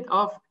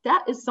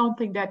that is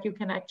something that you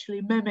can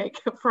actually mimic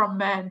from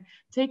men.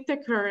 Take the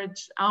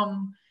courage.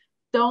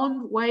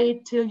 Don't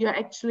wait till you're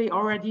actually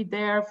already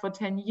there for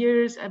 10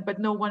 years, but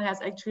no one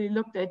has actually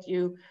looked at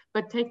you,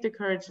 but take the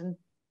courage and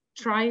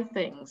try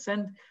things.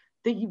 And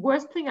the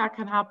worst thing that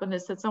can happen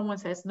is that someone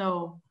says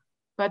no,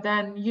 but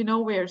then you know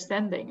where you're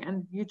standing,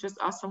 and you just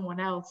ask someone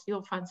else,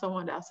 you'll find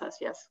someone that says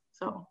yes.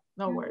 So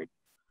no worries.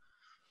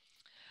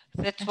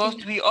 That's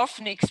what we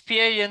often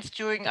experience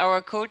during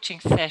our coaching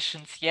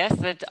sessions, yes,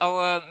 that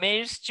our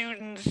male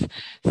students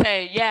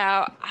say,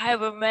 yeah, I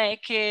will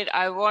make it,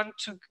 I want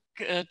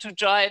to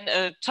join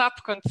a top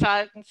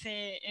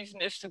consultancy,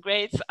 even if the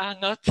grades are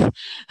not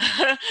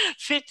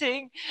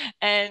fitting.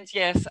 And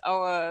yes,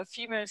 our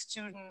female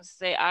students,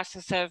 they ask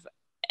themselves,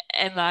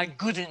 am I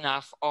good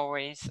enough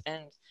always?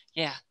 And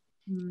yeah,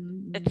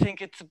 I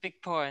think it's a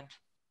big point.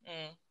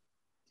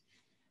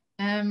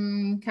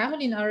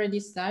 Caroline already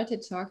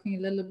started talking a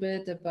little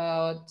bit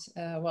about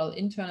well,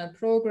 internal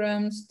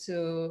programs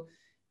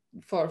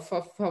for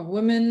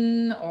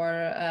women,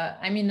 or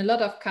I mean, a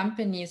lot of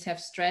companies have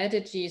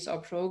strategies or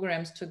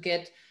programs to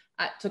get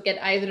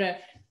either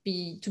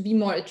to be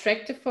more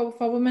attractive for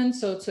women,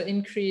 so to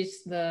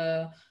increase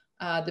the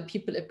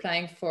people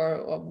applying for,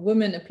 or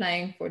women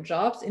applying for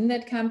jobs in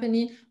that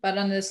company, but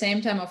on the same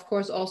time, of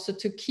course, also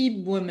to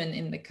keep women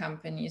in the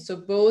company. So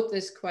both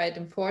is quite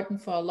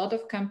important for a lot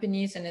of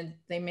companies, and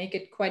they make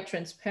it quite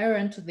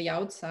transparent to the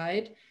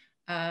outside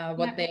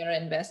what they are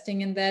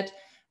investing in that.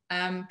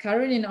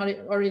 Caroline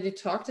already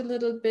talked a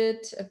little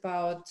bit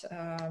about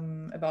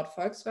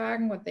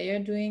Volkswagen, what they are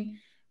doing.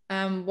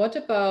 What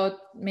about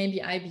maybe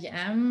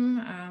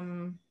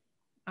IBM?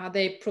 Are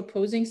they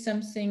proposing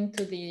something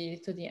to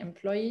the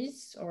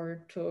employees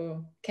or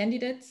to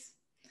candidates?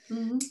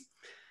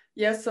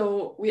 Yeah,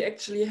 so we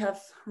actually have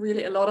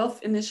really a lot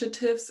of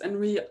initiatives, and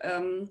we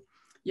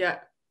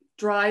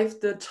drive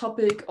the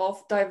topic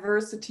of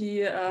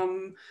diversity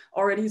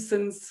already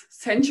since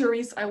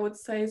centuries, I would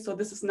say. So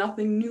this is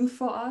nothing new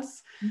for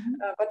us,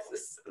 but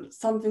it's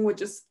something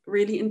which is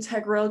really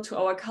integral to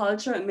our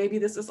culture. And maybe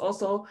this is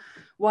also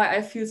why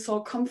I feel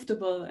so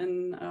comfortable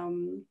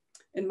in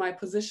my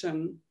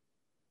position.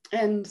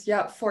 And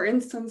yeah, for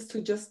instance,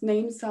 to just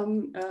name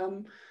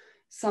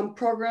some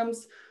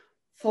programs.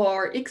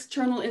 For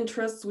external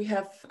interests, we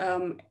have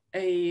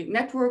a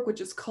network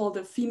which is called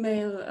the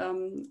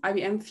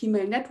IBM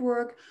Female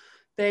Network.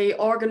 They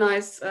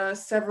organize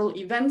several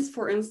events,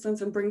 for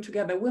instance, and bring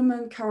together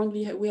women.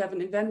 Currently, we have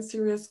an event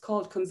series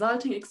called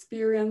Consulting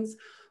Experience,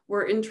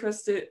 where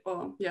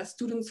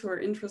students who are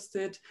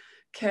interested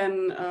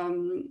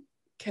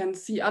can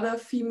see other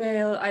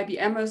female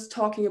IBMers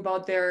talking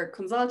about their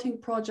consulting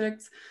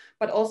projects.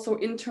 But also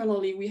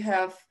internally, we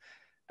have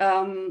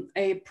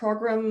a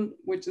program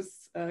which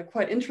is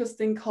quite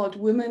interesting called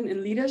Women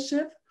in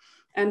Leadership.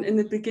 And in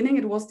the beginning,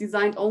 it was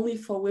designed only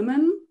for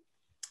women.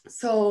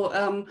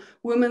 So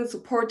women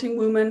supporting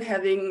women,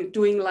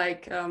 doing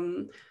like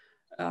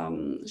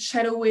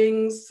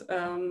shadowings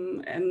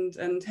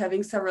and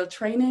having several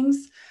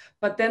trainings.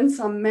 But then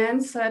some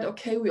men said,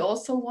 okay, we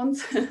also want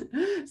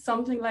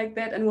something like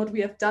that. And what we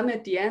have done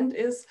at the end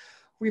is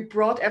we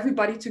brought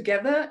everybody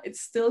together.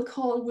 It's still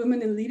called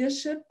Women in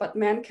Leadership, but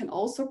men can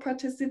also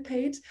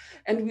participate.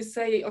 And we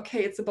say,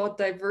 okay, it's about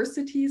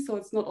diversity. So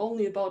it's not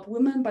only about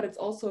women, but it's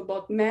also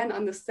about men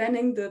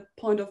understanding the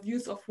point of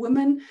views of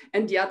women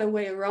and the other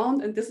way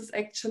around. And this is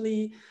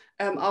actually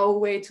our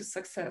way to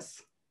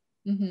success.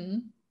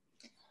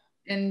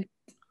 And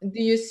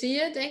do you see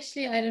it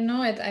actually, I don't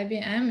know, at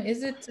IBM,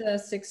 is it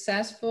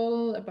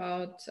successful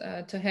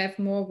to have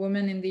more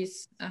women in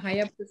these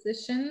higher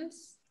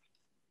positions?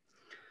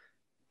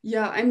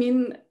 Yeah, I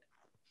mean,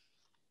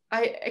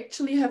 I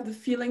actually have the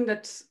feeling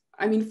that,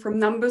 I mean, from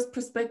numbers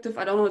perspective,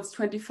 I don't know, it's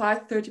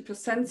 25,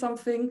 30%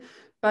 something,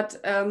 but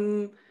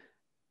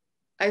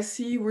I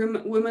see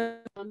women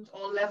on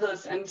all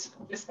levels, and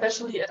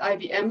especially at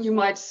IBM, you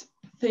might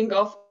think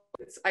of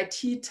it's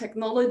IT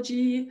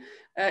technology.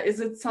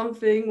 Is it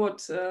something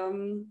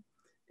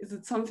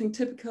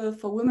typical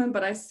for women?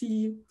 But I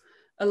see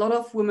a lot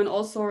of women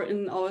also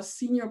in our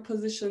senior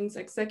positions,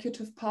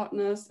 executive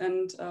partners,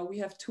 and we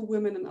have 2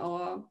 women in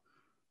our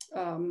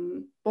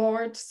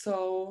board.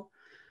 So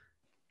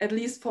at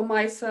least for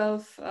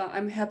myself,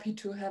 I'm happy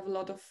to have a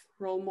lot of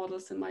role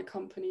models in my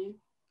company.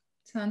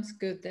 Sounds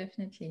good,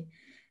 definitely.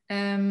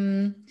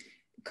 Connie,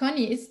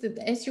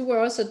 as you were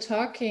also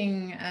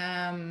talking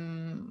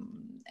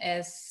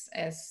as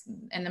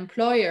an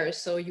employer,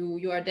 so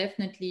you are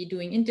definitely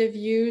doing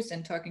interviews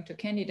and talking to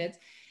candidates.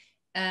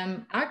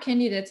 Are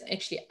candidates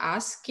actually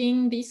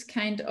asking these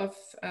kind of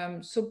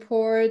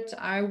support?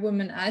 Are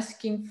women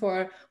asking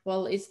for,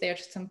 well, is there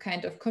some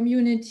kind of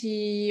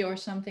community or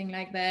something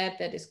like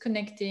that is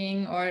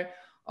connecting, or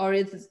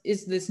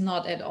is this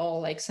not at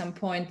all like some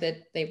point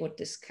that they would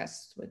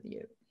discuss with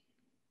you?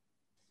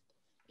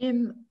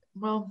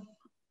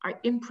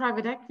 In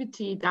private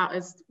equity, that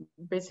is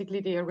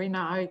basically the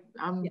arena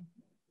I'm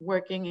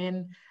working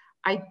in.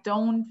 I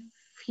don't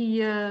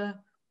feel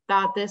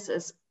that this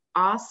is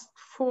asked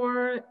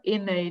for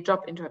in a job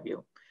interview.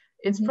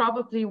 It's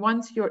probably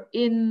once you're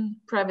in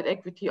private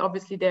equity,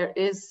 obviously there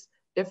is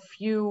a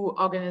few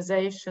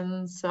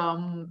organizations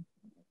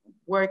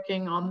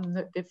working on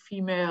the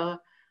female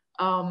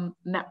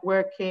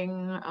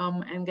networking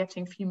and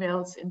getting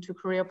females into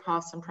career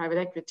paths in private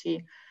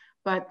equity.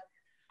 But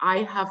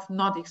I have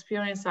not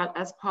experienced that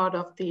as part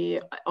of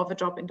a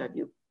job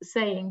interview.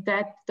 Saying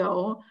that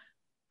though,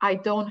 I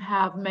don't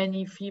have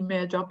many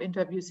female job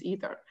interviews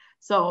either.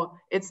 So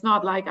it's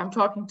not like I'm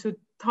talking to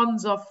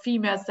tons of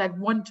females that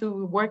want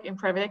to work in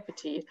private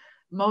equity.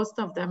 Most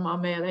of them are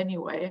male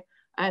anyway,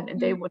 and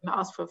they wouldn't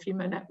ask for a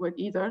female network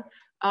either.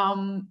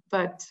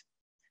 But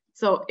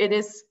so it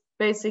is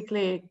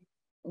basically,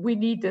 we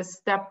need a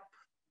step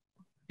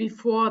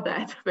before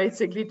that,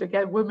 basically, to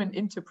get women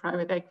into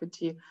private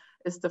equity.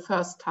 is the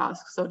first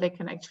task, so they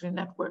can actually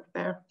network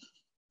there.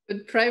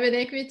 But private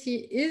equity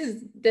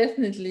is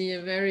definitely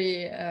a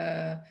very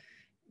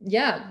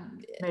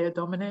male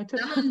dominated,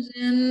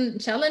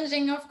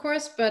 challenging of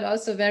course, but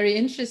also very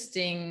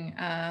interesting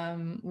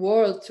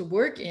world to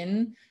work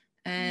in,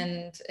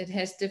 and it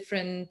has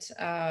different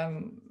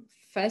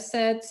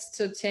facets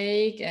to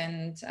take,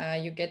 and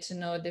you get to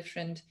know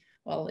different,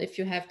 well, if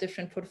you have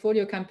different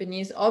portfolio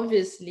companies,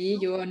 obviously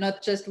you are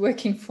not just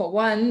working for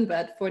one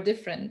but for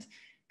different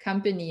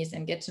companies,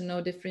 and get to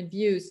know different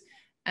views.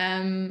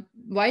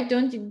 Why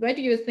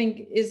do you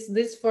think is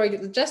this, for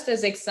just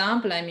as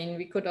example, I mean,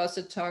 we could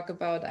also talk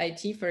about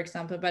IT, for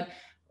example, but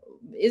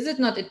is it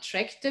not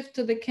attractive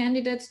to the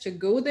candidates to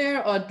go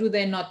there, or do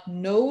they not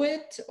know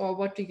it, or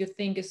what do you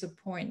think is the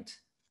point?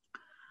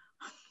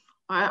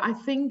 I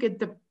think it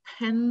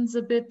depends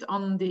a bit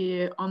on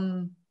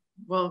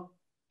well,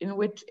 in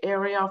which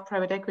area of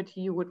private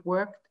equity you would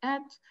work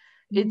at.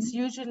 It's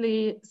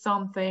usually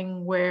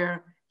something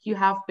where you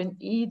have been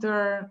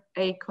either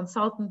a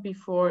consultant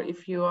before,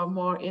 if you are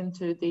more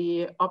into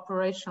the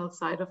operational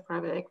side of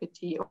private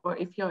equity, or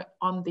if you're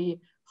on the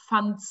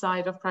fund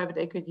side of private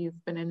equity,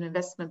 you've been in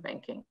investment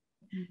banking.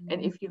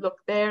 And if you look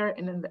there,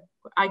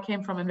 I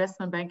came from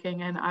investment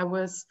banking, and I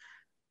was,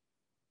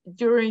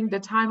 during the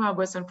time I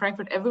was in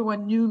Frankfurt,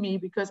 everyone knew me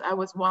because I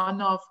was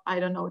one of, I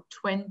don't know,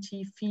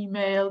 20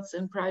 females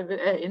in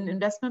in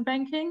investment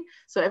banking.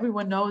 So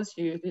everyone knows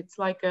you. It's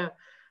like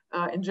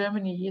in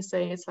Germany, you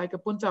say it's like a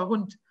bunter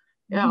Hund,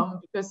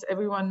 because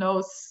everyone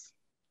knows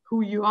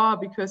who you are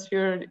because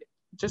you're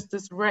just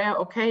this rare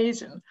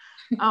occasion.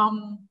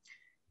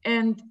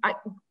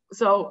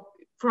 So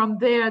from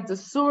there, the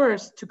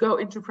source to go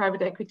into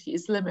private equity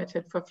is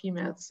limited for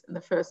females in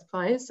the first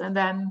place. And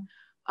then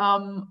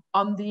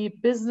on the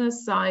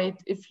business side,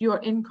 if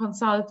you're in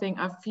consulting,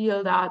 I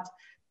feel that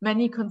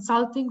many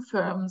consulting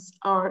firms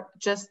are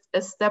just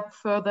a step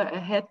further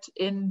ahead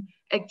in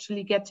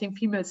actually getting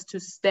females to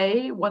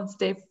stay once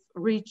they've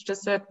reached a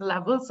certain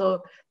level.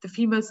 So the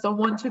females don't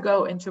want to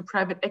go into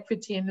private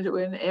equity into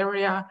an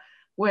area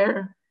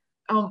where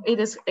it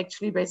is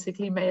actually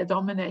basically male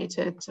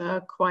dominated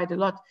quite a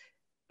lot.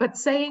 But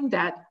saying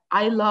that,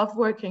 I love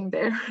working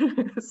there.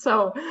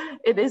 So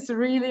it is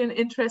really an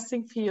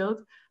interesting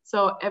field.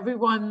 So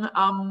everyone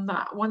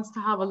that wants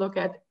to have a look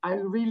at, I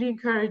really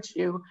encourage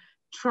you,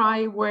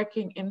 try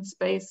working in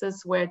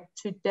spaces where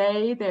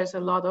today there's a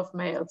lot of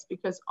males,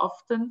 because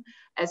often,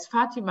 as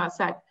Fatima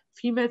said,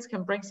 females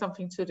can bring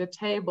something to the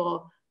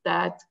table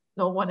that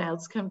no one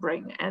else can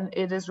bring. And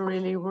it is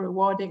really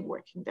rewarding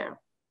working there.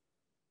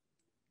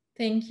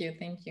 Thank you,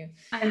 thank you.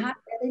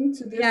 Adding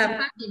to this,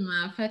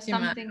 Fatima,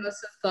 I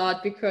also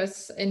thought,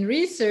 because in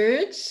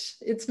research,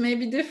 it's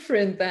maybe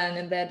different than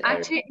in that area.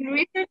 Actually, in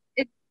research,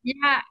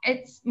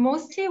 it's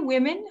mostly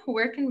women who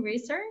work in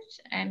research,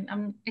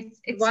 and it's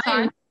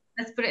fun.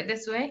 Let's put it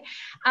this way.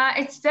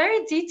 It's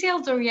very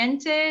detailed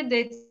oriented.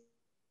 It's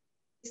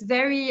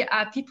very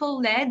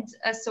people-led,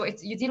 so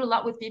you deal a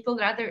lot with people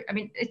rather, I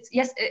mean,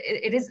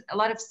 it is a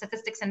lot of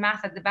statistics and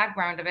math at the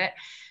background of it,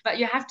 but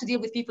you have to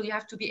deal with people, you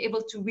have to be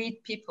able to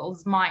read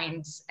people's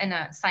minds in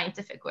a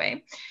scientific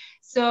way.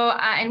 So,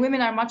 and women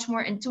are much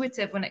more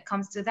intuitive when it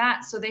comes to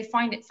that, so they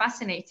find it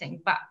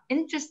fascinating. But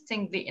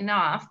interestingly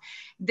enough,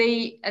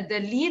 the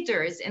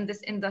leaders in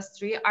this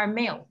industry are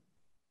male.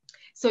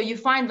 So you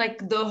find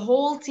like the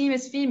whole team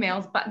is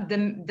females, but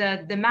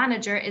the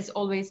manager is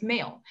always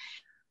male.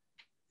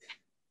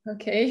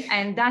 Okay.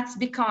 And that's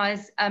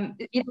because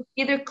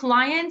either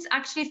clients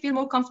actually feel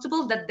more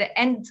comfortable that the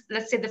end,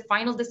 let's say the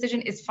final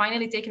decision is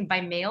finally taken by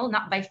male,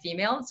 not by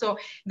female. So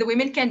the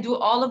women can do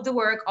all of the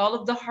work, all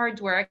of the hard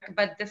work,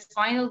 but the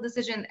final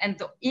decision and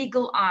the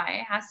eagle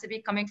eye has to be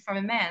coming from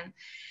a man.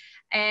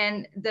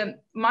 And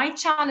my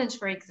challenge,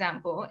 for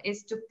example,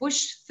 is to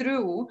push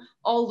through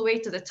all the way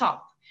to the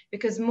top,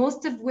 because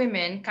most of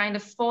women kind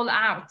of fall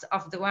out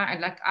of the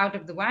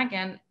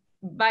wagon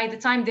by the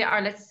time they are,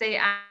 let's say,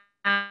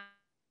 at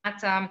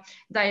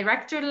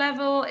director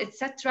level,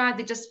 etc.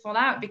 They just fall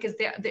out because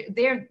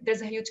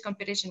there's a huge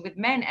competition with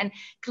men, and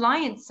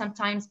clients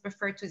sometimes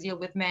prefer to deal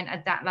with men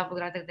at that level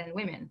rather than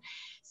women.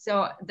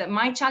 So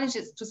my challenge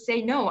is to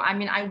say no. I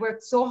mean, I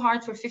worked so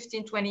hard for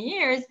 15, 20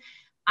 years.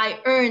 I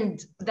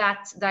earned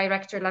that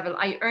director level.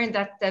 I earned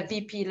that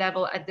VP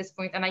level at this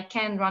point, and I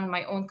can run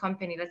my own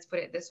company, let's put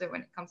it this way,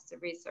 when it comes to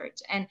research.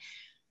 And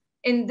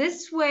in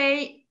this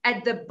way,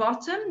 at the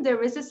bottom,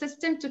 there is a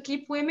system to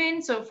keep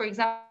women. So for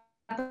example,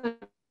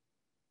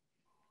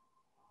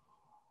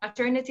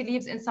 maternity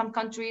leaves in some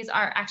countries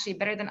are actually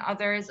better than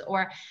others,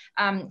 or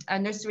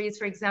nurseries,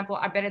 for example,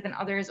 are better than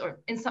others. Or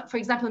for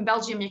example, in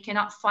Belgium, you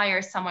cannot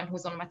fire someone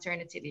who's on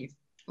maternity leave,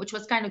 which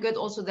was kind of good.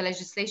 Also, the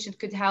legislation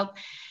could help.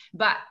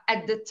 But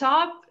at the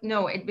top,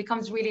 no, it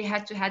becomes really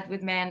head-to-head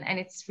with men, and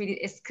it's really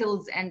a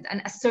skills and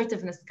an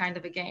assertiveness kind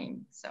of a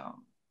game. So.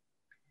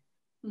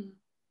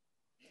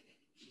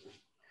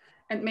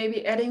 And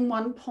maybe adding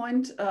one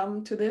point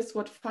to this,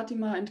 what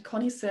Fatima and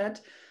Connie said,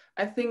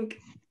 I think,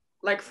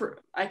 like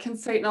I can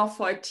say it now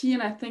for IT,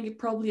 and I think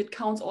it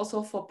counts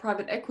also for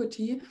private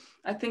equity.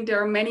 I think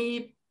there are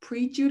many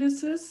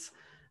prejudices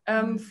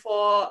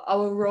for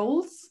our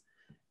roles,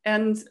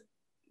 and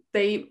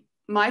they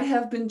might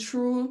have been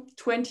true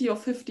 20 or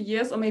 50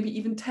 years or maybe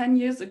even 10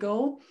 years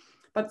ago,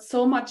 but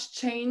so much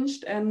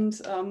changed. And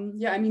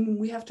yeah, I mean,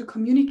 we have to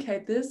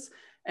communicate this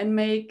and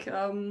make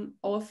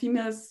our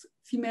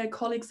female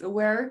colleagues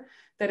aware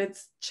that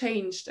it's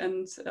changed,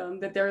 and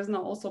that there is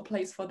now also a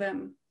place for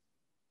them.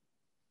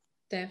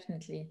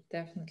 Definitely,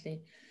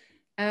 definitely.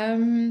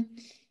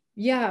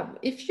 Yeah,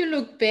 if you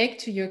look back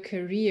to your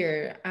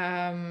career,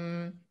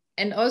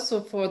 and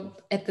also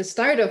at the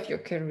start of your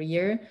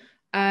career,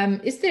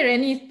 is there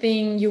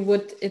anything you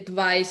would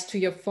advise to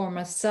your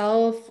former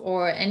self,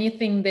 or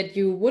anything that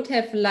you would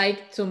have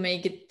liked to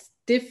make a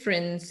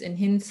difference in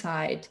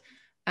hindsight?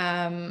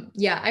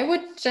 Yeah, I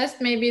would just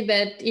maybe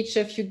that each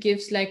of you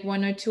gives like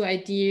 1 or 2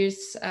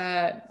 ideas.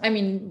 I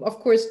mean, of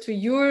course, to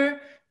your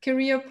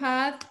career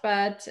path,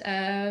 but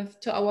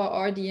to our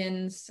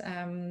audience,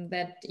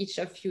 that each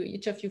of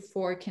you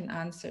 4 can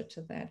answer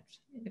to that,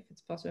 if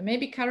it's possible.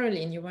 Maybe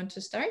Caroline, you want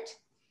to start?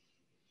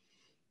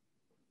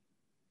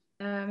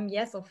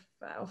 Yes,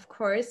 of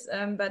course,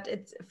 but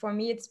for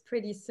me it's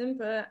pretty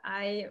simple.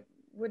 I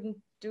wouldn't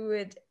do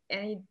it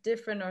any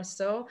different or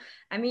so.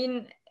 I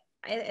mean,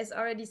 as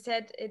already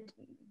said,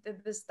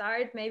 the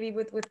start maybe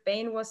with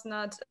Bain was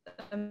not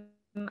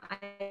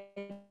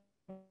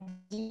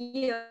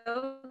ideal,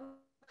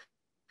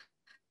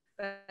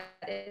 but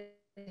it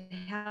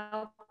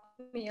helped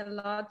me a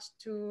lot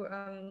to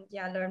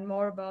learn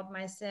more about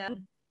myself.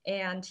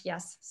 And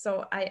yes,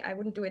 so I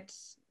wouldn't do it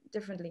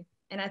differently.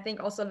 And I think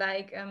also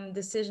like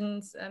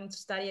decisions to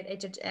study at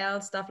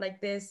HHL, stuff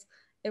like this,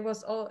 it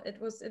was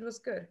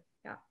good.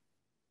 Yeah.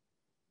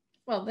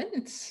 Well, then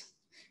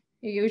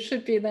you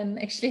should be then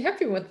actually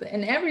happy with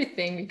and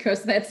everything,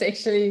 because that's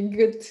actually a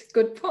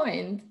good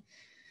point.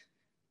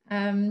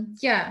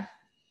 Yeah,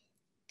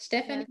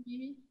 Stephanie,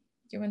 maybe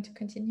you want to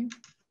continue?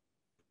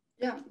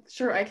 Yeah,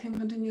 sure, I can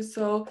continue.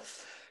 So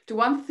the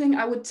one thing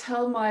I would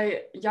tell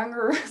my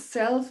younger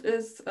self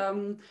is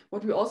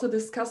what we also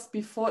discussed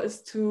before,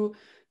 is to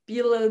be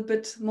a little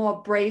bit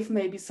more brave,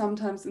 maybe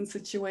sometimes in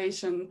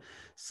situations.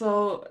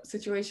 So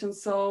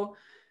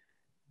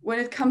when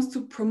it comes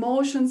to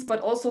promotions, but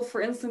also,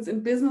 for instance,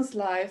 in business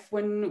life,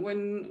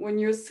 when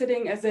you're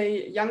sitting as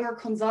a younger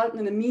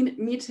consultant in a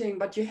meeting,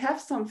 but you have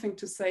something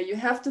to say, you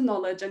have the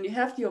knowledge and you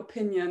have the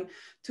opinion,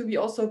 to be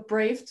also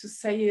brave to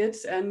say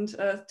it, and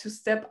to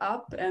step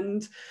up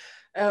and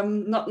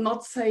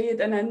not say it,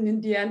 and then in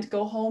the end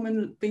go home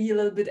and be a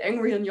little bit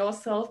angry on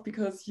yourself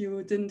because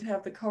you didn't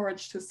have the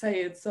courage to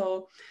say it.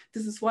 So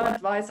this is one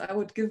advice I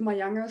would give my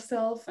younger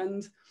self.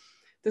 And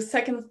the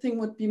second thing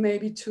would be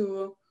maybe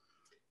to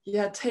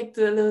take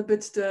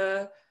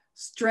the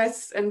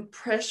stress and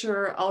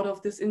pressure out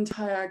of this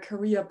entire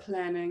career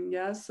planning.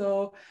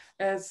 So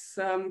as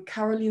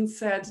Caroline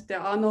said, there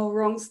are no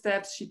wrong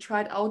steps. She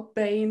tried out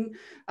Bain.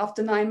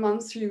 After 9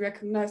 months, she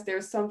recognized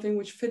there's something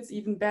which fits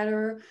even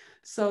better.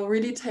 So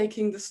really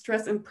taking the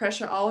stress and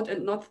pressure out,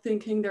 and not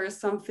thinking there is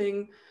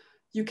something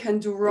you can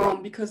do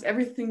wrong, because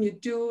everything you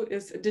do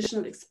is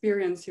additional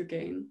experience you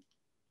gain.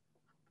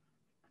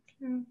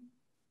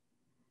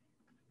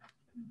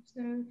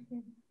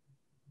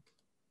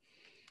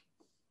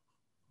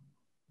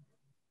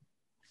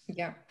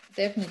 Yeah,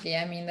 definitely.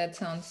 I mean, that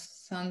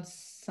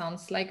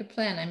sounds like a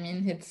plan. I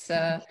mean, it's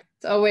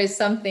always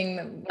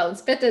something. Well,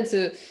 it's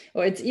better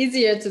or it's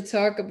easier to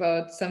talk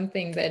about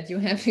something that you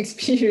have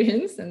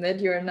experienced, and that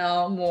you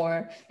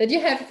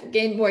have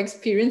gained more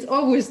experience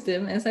or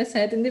wisdom, as I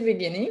said in the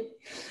beginning.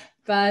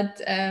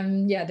 But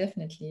yeah,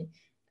 definitely.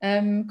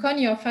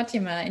 Connie or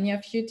Fatima, any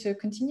of you to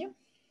continue?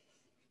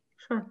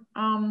 Sure.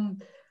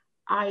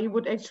 I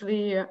would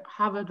actually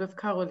have it with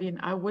Caroline.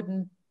 I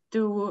wouldn't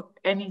do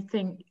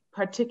anything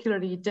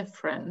particularly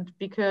different,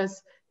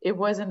 because it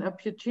was an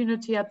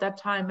opportunity at that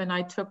time and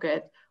I took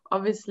it.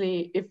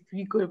 Obviously, if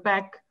you go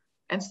back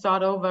and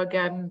start over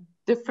again,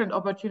 different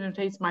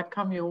opportunities might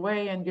come your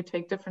way and you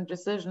take different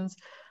decisions.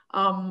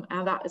 And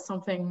that is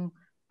something,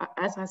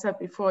 as I said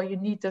before, you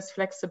need this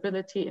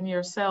flexibility in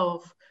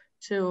yourself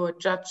to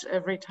judge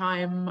every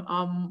time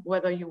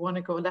whether you want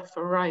to go left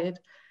or right.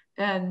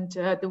 And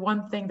the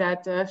one thing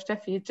that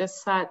Steffi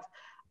just said,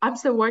 I'm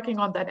still working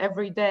on that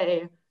every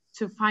day,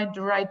 to find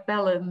the right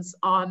balance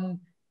on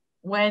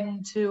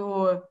when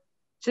to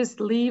just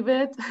leave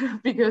it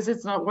because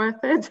it's not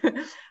worth it,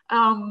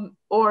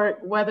 or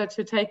whether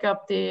to take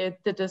up the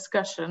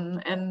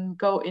discussion and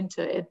go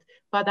into it.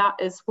 But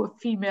that is with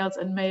females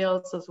and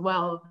males as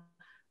well.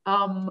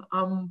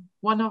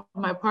 One of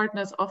my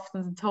partners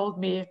often told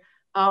me,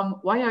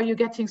 why are you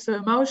getting so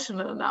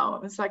emotional now?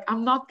 It's like,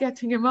 I'm not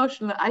getting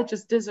emotional, I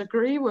just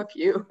disagree with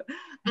you.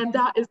 And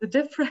that is the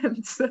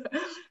difference.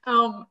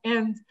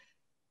 And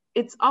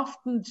it's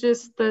often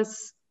just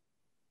this,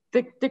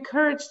 the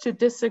courage to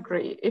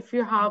disagree if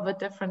you have a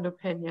different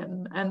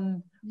opinion.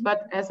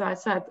 But as I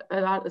said,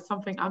 that is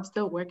something I'm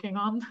still working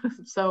on.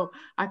 So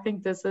I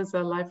think this is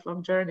a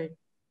lifelong journey.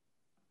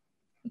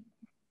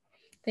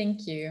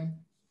 Thank you.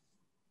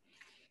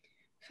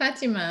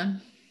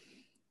 Fatima.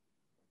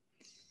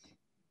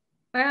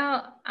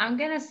 Well, I'm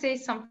going to say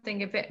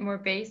something a bit more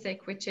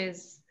basic, which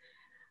is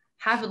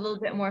have a little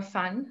bit more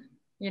fun,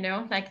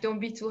 like don't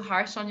be too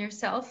harsh on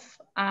yourself.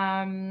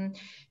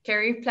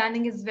 Career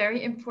planning is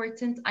very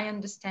important, I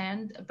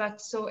understand, but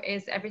so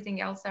is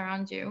everything else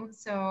around you.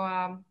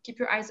 So keep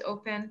your eyes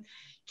open,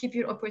 keep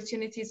your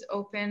opportunities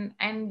open,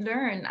 and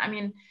learn. I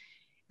mean,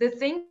 the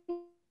thing,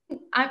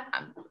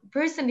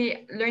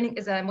 personally, learning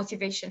is a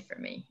motivation for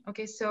me.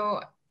 Okay,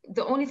 so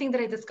the only thing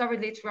that I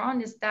discovered later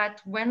on is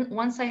that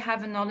once I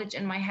have a knowledge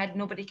in my head,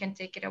 nobody can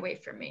take it away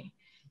from me.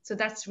 So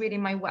that's really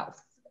my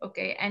wealth.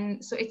 Okay,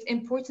 and so it's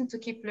important to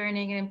keep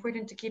learning and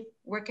important to keep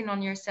working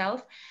on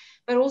yourself,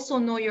 but also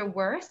know your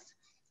worth.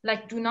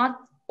 Like, do not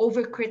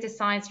over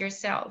criticize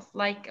yourself.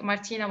 Like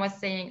Martina was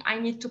saying, I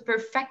need to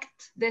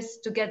perfect this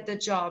to get the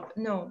job.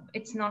 No,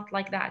 it's not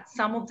like that.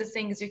 Some of the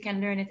things you can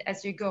learn it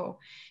as you go,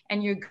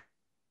 and you're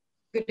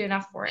good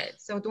enough for it.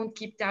 So don't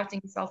keep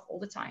doubting yourself all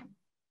the time.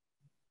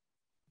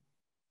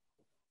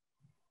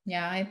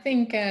 Yeah, I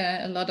think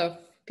a lot of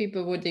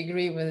people would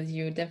agree with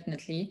you,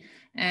 definitely.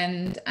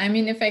 And I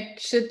mean, if I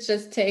should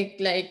just take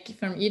like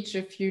from each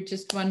of you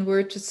just one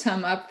word to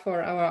sum up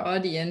for our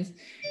audience,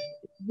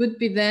 it would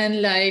be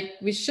then like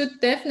we should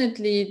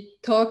definitely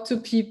talk to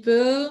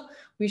people.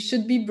 We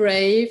should be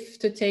brave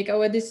to take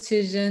our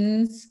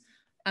decisions.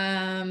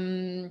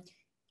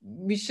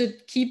 We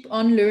should keep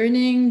on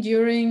learning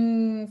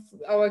during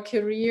our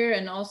career,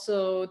 and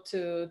also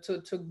to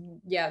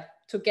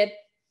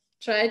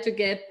try to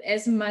get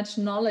as much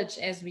knowledge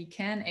as we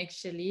can,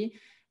 actually,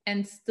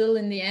 and still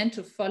in the end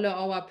to follow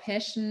our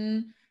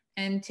passion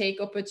and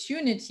take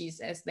opportunities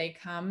as they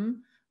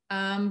come.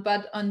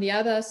 But on the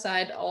other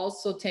side,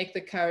 also take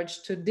the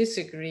courage to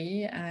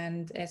disagree.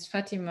 And as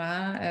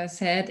Fatima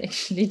said,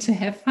 actually to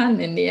have fun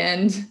in the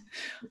end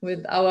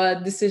with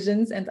our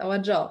decisions and our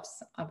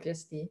jobs,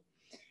 obviously.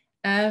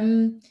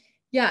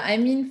 Yeah, I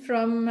mean,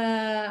 from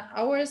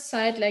our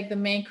side, like the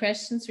main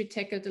questions we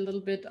tackled a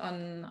little bit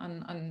on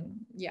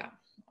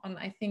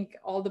I think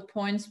all the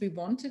points we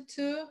wanted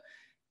to.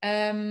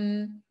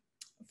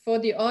 For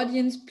the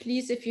audience,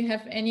 please, if you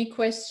have any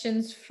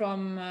questions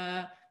from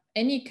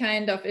any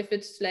kind of, if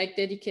it's like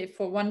dedicated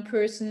for one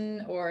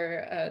person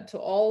or to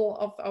all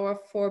of our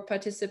 4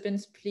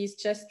 participants, please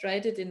just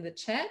write it in the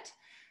chat.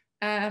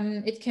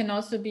 It can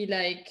also be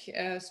like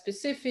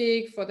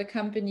specific for the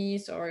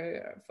companies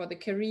or for the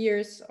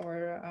careers,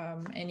 or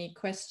any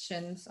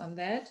questions on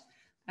that.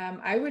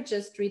 I would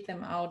just read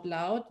them out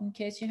loud in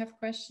case you have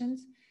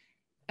questions.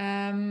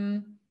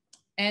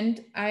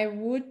 And I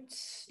would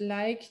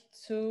like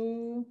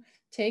to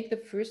take the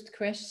first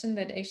question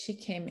that actually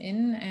came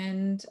in.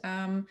 And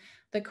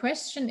the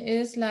question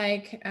is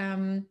like,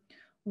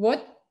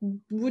 what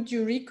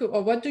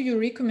do you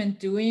recommend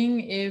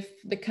doing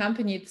if the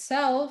company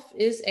itself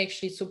is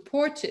actually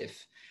supportive,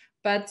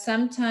 but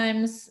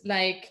sometimes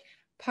like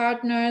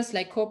partners,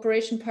 like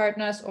cooperation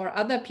partners or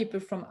other people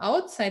from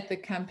outside the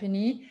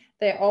company,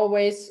 they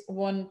always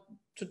want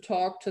to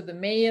talk to the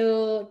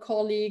male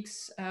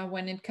colleagues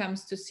when it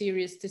comes to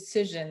serious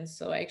decisions.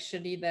 So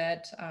actually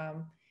that,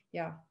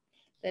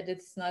 that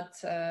it's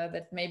not,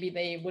 that maybe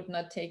they would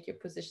not take your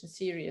position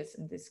serious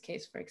in this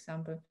case, for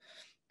example.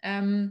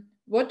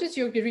 What is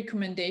your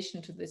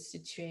recommendation to this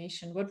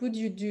situation? What would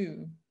you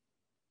do?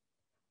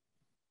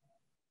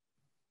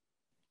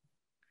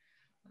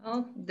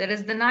 Well, there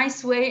is the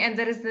nice way and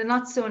there is the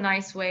not so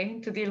nice way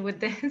to deal with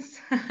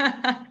this.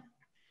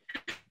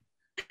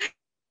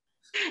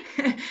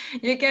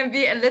 You can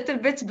be a little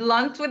bit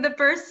blunt with the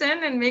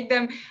person and make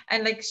them,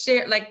 and like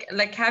share,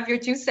 like have your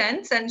 2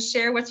 cents and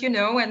share what you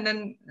know, and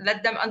then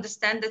let them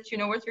understand that you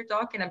know what you're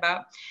talking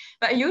about.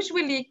 But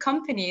usually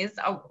companies,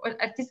 or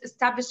at least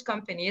established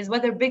companies,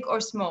 whether big or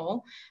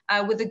small,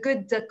 with a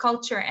good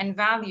culture and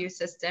value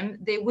system,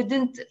 they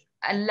wouldn't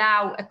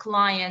allow a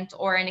client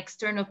or an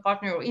external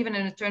partner or even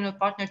an internal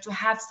partner to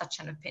have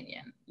such an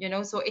opinion,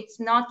 so it's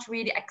not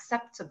really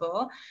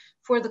acceptable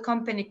for the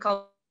company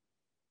culture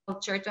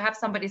to have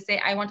somebody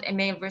say, I want a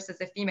male versus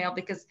a female,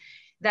 because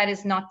that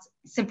is not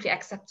simply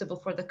acceptable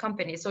for the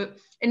company. So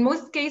in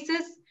most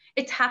cases,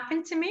 it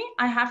happened to me,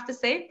 I have to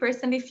say,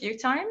 personally, a few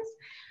times.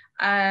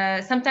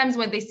 Sometimes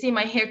when they see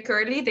my hair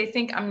curly, they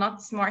think I'm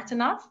not smart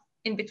enough,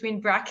 in between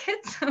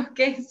brackets.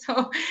 Okay,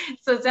 so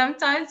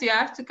sometimes you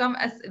have to come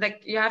as,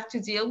 like, you have to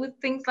deal with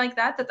things like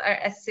that are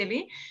as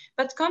silly,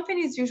 but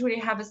companies usually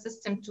have a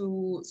system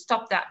to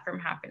stop that from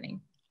happening.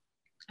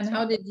 And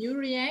how did you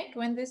react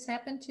when this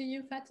happened to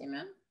you,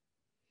 Fatima?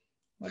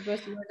 What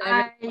was your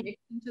direct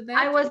reaction to that?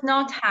 I was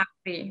not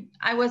happy.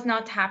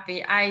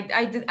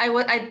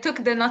 I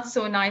took the not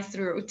so nice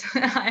route,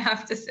 I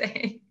have to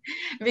say,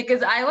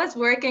 because I was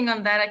working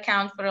on that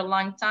account for a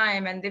long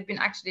time, and they've been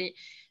actually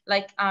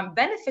like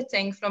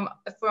benefiting from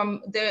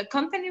the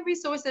company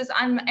resources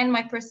and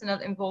my personal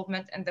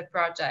involvement in the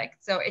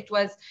project. So it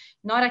was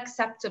not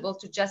acceptable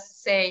to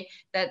just say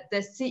that the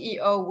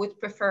CEO would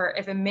prefer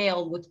if a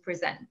male would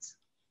present.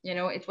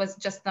 It was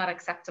just not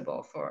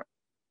acceptable for.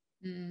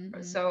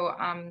 Mm-hmm. So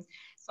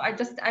I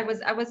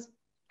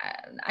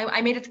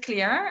I made it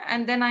clear,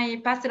 and then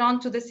I passed it on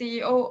to the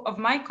CEO of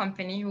my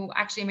company, who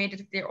actually made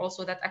it clear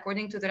also that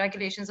according to the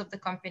regulations of the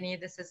company,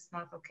 this is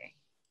not okay.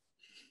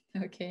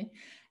 Okay.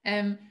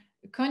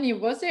 Connie,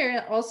 was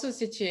there also a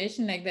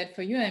situation like that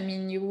for you? I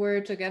mean, you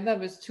were together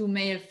with two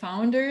male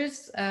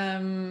founders.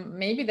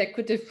 Maybe that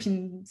could have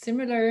been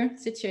similar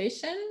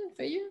situation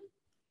for you?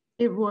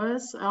 It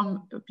was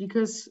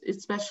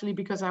especially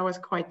because I was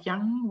quite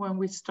young when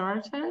we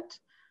started.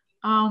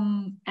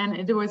 And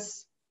it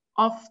was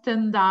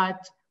often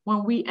that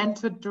when we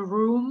entered the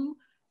room,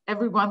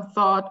 everyone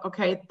thought,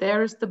 okay,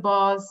 there's the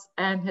boss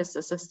and his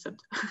assistant.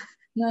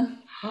 No.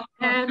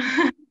 And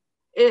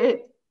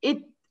it,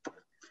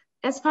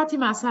 as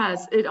Fatima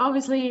says, it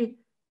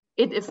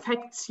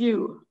affects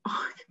you.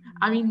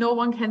 I mean, no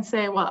one can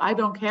say, well, I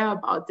don't care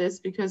about this,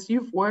 because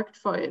you've worked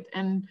for it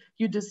and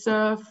you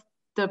deserve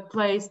the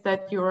place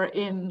that you're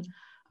in.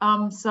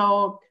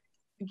 So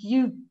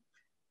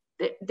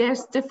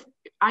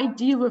I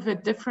deal with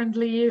it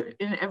differently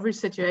in every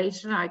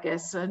situation, I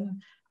guess.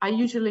 And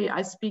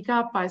I speak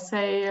up. I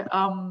say,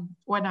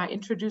 when I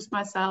introduce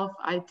myself,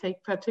 I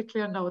take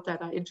particular note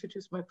that I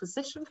introduce my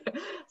position.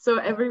 So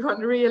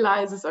everyone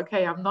realizes,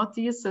 okay, I'm not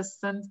the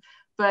assistant,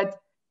 but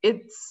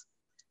it's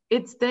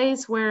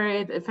days where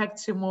it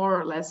affects you more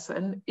or less.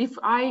 And if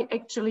I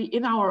actually,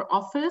 in our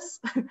office,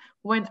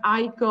 when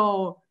I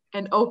go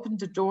and open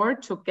the door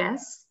to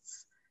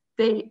guests,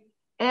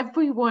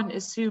 everyone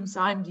assumes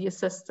I'm the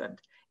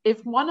assistant.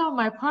 If one of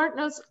my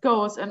partners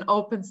goes and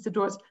opens the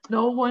doors,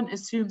 no one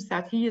assumes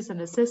that he is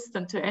an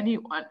assistant to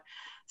anyone.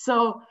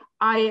 So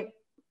I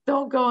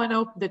don't go and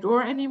open the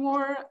door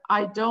anymore.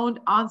 I don't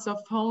answer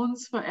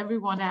phones for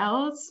everyone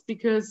else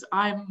because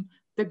I'm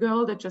the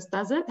girl that just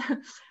does it.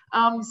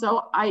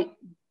 So I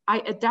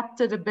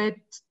adapted a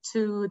bit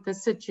to the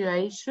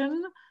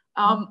situation.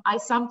 I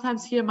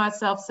sometimes hear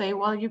myself say,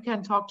 well, you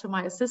can talk to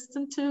my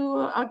assistant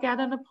to get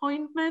an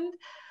appointment.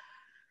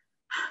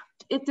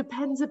 It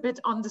depends a bit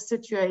on the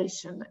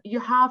situation. You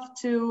have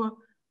to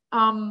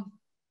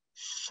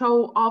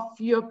show off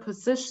your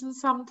position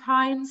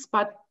sometimes,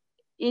 but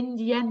in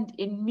the end,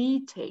 in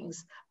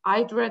meetings,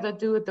 I'd rather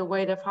do it the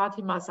way that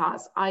Fatima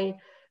says. I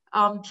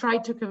try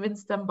to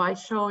convince them by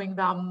showing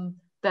them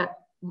that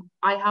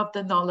I have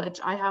the knowledge,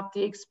 I have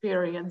the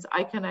experience,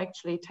 I can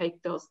actually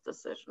take those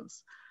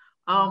decisions.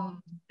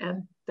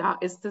 And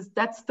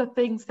that's the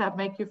things that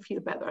make you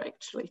feel better,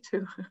 actually,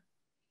 too.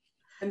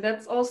 And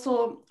that's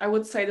also, I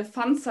would say, the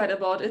fun side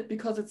about it,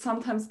 because it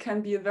sometimes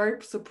can be a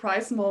very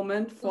surprise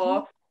moment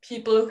for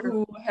people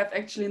who have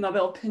actually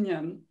another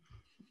opinion.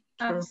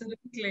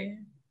 Absolutely.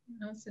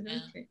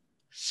 Absolutely.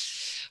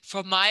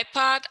 For my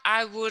part,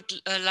 I would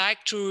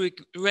like to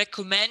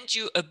recommend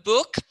you a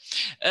book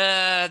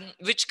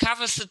which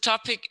covers the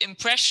topic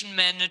impression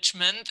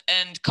management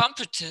and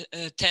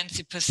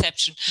competency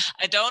perception.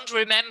 I don't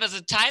remember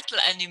the title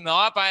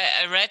anymore, but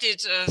I read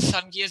it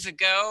some years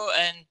ago,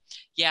 and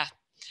yeah,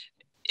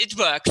 it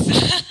works.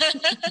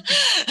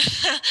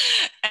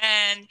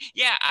 And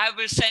yeah, I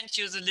will send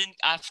you the link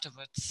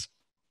afterwards.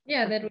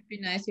 Yeah, that would be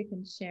nice. You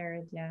can share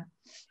it. Yeah.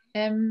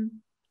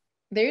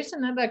 There's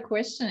another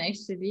question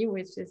actually,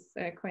 which is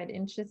quite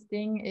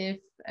interesting.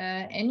 If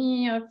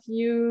any of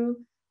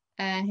you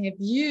have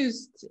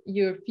used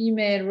your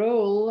female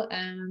role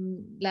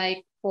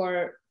like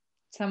for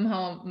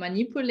somehow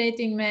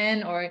manipulating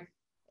men, or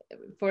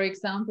for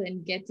example,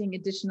 in getting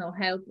additional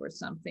help or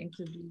something,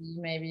 to be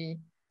maybe,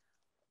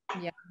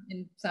 yeah,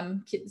 in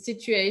some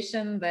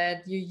situation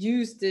that you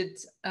used it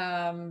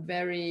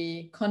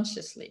very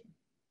consciously.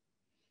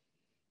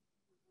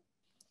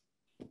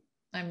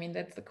 I mean,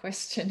 that's the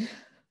question.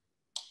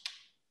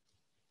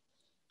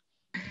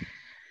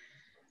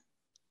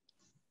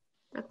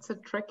 That's a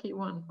tricky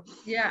one.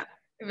 Yeah.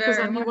 Because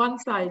on the one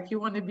side,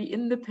 you want to be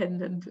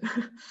independent.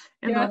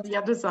 And on the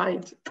other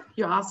side,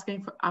 you're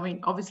asking for, I mean,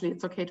 obviously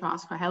it's okay to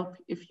ask for help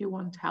if you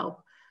want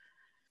help.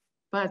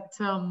 But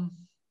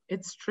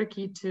it's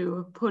tricky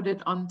to put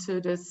it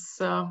onto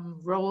this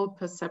role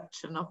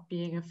perception of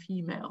being a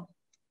female.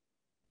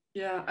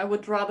 Yeah, I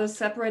would rather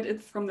separate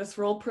it from this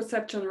role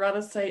perception,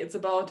 rather say it's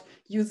about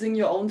using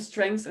your own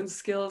strengths and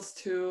skills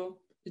to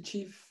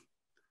achieve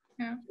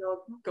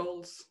your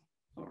goals.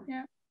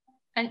 Yeah.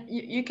 And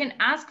you can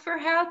ask for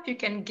help, you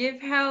can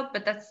give help,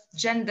 but that's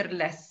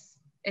genderless.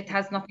 It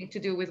has nothing to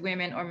do with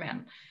women or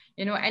men,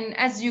 you know, and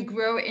as you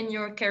grow in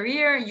your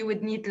career, you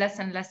would need less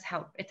and less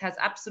help. It has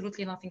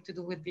absolutely nothing to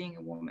do with being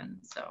a woman,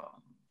 so.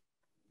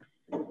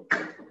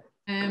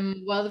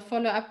 Well, the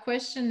follow-up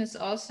question is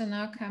also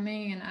now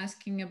coming and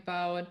asking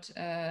about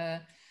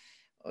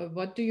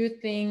what do you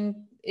think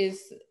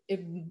is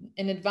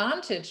an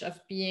advantage of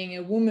being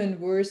a woman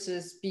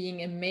versus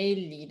being a male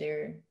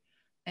leader?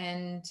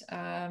 And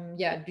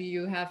yeah, do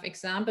you have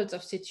examples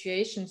of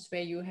situations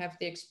where you have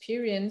the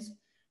experience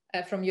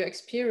from your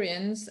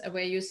experience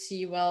where you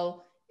see,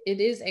 well,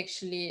 it is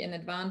actually an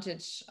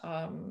advantage,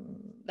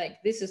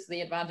 like this is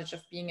the advantage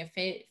of being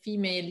a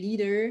female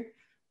leader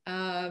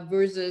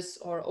versus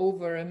or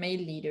over a male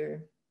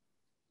leader?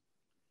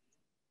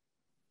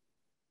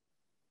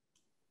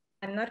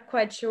 I'm not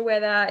quite sure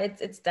whether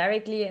it's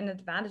directly an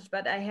advantage,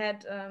 but I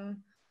had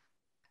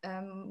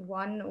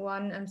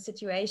one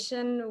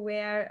situation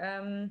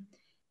where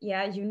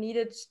yeah, you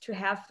needed to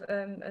have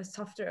a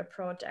softer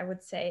approach, I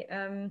would say.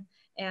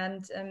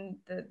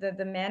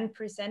 The man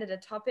presented a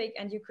topic,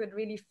 and you could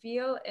really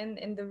feel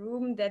in the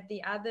room that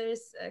the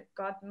others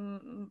got a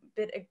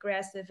bit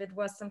aggressive. It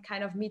was some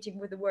kind of meeting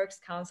with the Works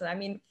Council. I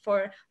mean,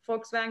 for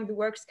Volkswagen, the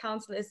Works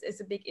Council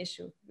is a big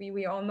issue.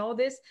 We all know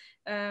this.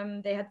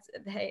 They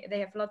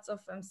have lots of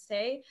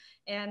say,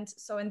 and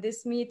so in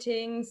these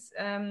meetings,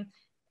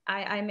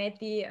 I made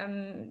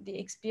the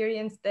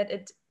experience that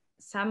it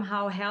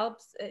somehow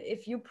helps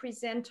if you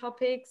present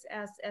topics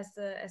as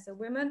a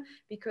woman,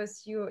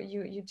 because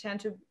you tend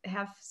to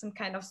have some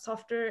kind of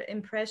softer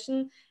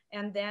impression,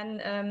 and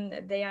then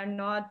they are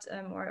not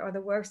or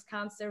the Works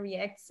Council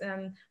reacts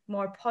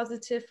more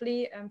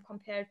positively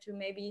compared to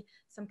maybe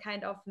some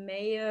kind of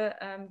male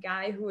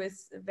guy who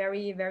is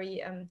very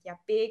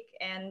big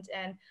and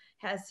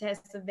has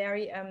a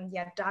very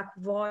dark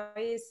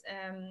voice.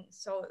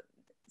 So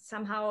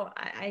somehow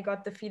I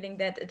got the feeling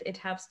that it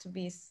helps to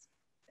be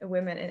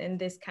women in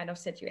this kind of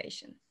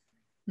situation.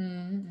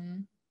 Mm-hmm.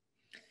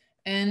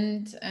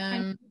 And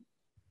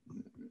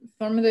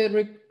from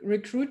the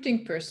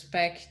recruiting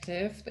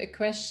perspective, the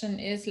question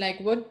is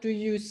like, what do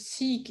you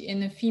seek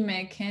in a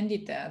female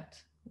candidate?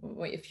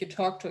 If you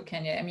talk to a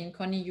candidate, I mean,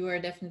 Connie, you are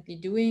definitely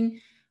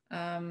doing.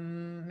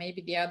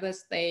 Maybe the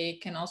others, they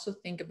can also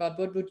think about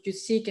what would you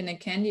seek in a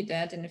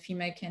candidate, in a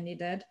female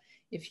candidate,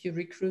 if you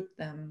recruit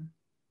them?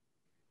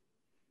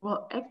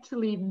 Well,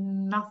 actually,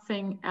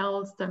 nothing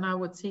else than I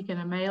would seek in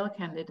a male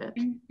candidate.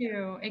 Thank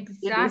you.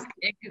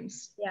 Exactly.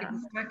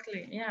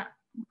 Exactly. Yeah.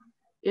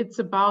 It's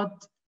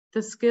about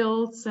the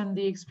skills and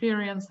the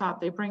experience that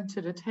they bring to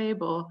the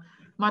table,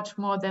 much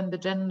more than the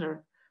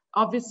gender.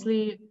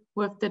 Obviously,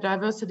 with the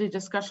diversity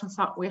discussions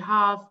that we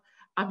have,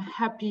 I'm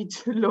happy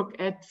to look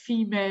at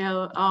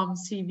female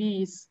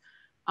CVs.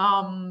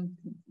 And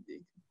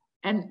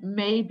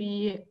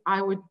maybe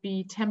I would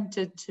be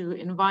tempted to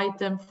invite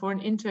them for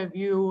an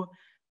interview,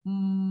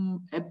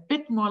 a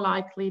bit more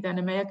likely than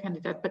a male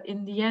candidate. But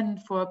in the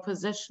end, for a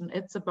position,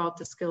 it's about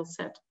the skill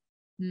set.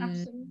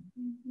 Absolutely,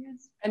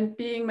 yes. And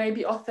being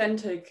maybe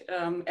authentic,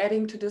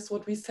 adding to this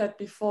what we said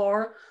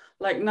before,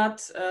 like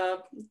not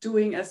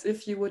doing as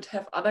if you would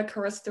have other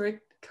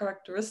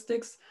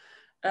characteristics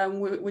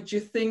which you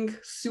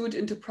think suit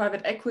into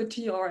private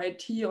equity or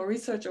IT or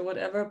research or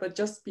whatever, but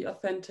just be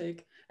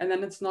authentic. And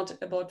then it's not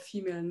about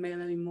female and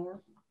male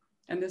anymore.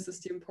 And this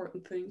is the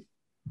important thing.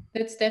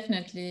 That's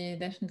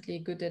definitely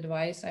good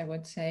advice, I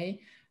would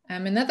say.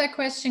 Another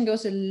question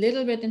goes a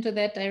little bit into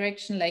that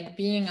direction, like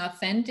being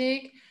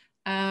authentic.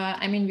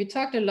 I mean, we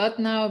talked a lot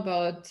now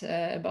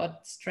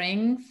about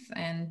strength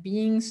and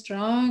being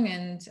strong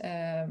and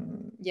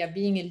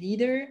being a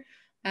leader.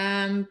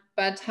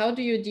 But how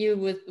do you deal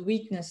with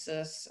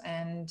weaknesses,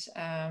 and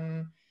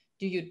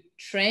do you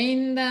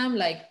train them,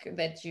 like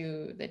that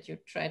you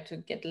try to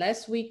get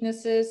less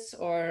weaknesses,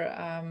 or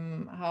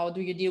how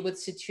do you deal with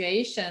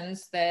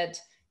situations that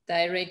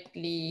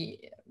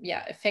directly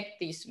affect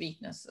these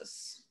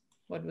weaknesses?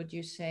 What would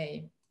you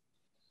say?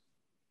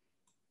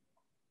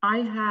 I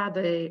had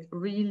a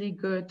really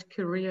good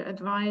career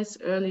advice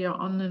earlier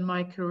on in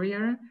my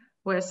career,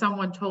 where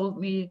someone told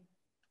me,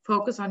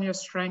 focus on your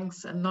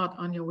strengths and not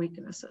on your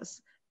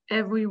weaknesses.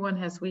 Everyone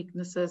has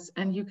weaknesses,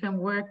 and you can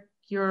work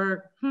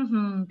your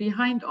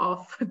behind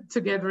off to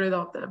get rid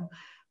of them,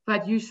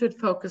 but you should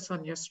focus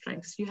on your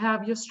strengths. You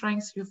have your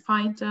strengths, you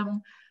find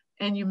them,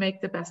 and you make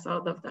the best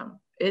out of them.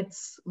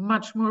 It's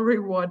much more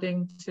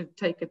rewarding to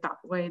take it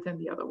that way than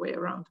the other way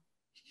around.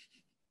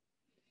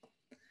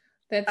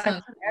 I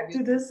can add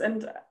to this,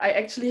 and I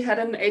actually had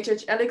an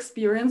HHL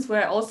experience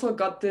where I also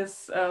got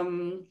this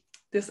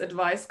this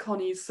advice,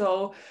 Connie.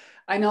 So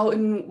I know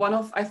in one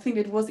of, I think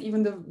it was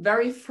even the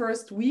very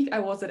first week I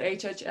was at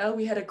HHL,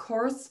 we had a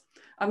course.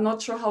 I'm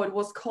not sure how it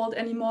was called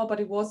anymore, but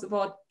it was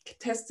about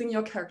testing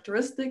your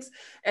characteristics,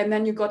 and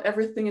then you got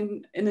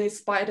everything in a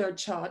spider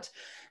chart.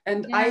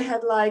 And I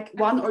had like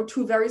 1 or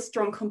 2 very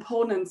strong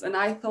components, and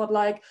I thought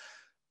like,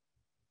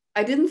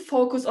 I didn't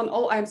focus on,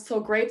 oh, I'm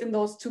so great in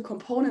those 2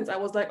 components. I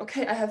was like,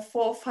 okay, I have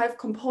 4 or 5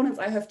 components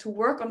I have to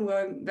work on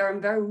where I'm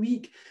very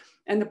weak.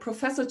 And the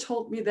professor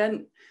told me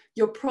then,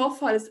 your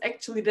profile is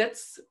actually,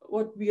 that's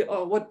what we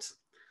are, what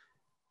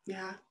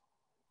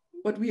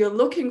we are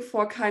looking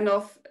for, kind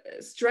of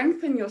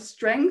strengthen your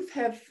strength,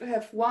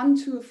 have 1,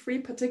 2, 3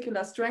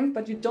 particular strength,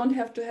 but you don't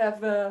have to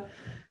have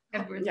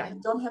you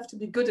don't have to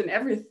be good in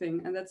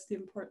everything. And that's the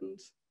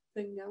important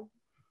thing now.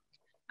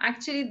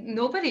 Actually,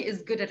 nobody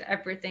is good at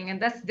everything, and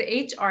that's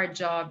the HR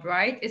job,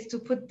 right? Is to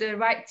put the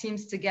right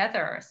teams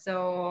together.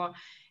 So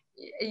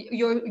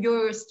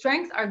your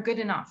strengths are good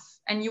enough,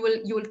 and you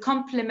will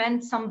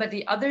complement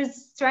somebody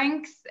else's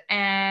strengths,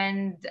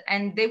 and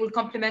they will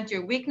complement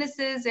your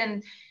weaknesses,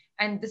 and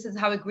this is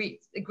how a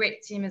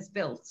great team is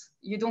built.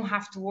 You don't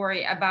have to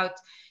worry about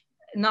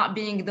not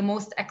being the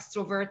most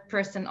extrovert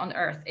person on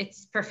earth.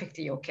 It's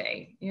perfectly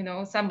okay. You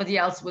know, somebody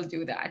else will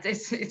do that.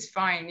 It's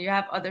fine. You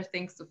have other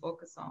things to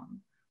focus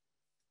on.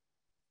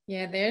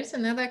 Yeah, there's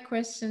another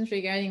question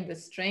regarding the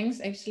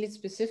strengths, actually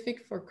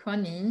specific for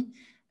Connie.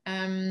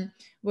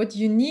 What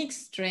unique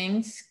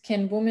strengths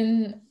can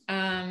women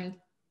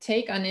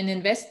take on in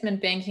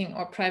investment banking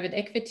or private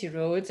equity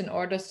roles in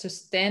order to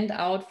stand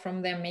out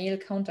from their male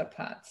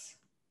counterparts?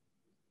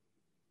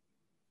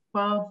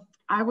 Well,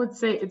 I would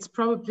say it's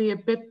probably a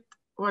bit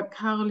what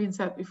Caroline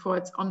said before.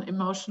 It's on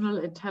emotional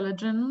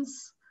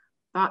intelligence.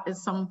 That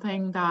is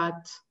something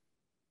that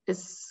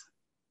is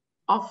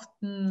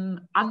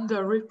often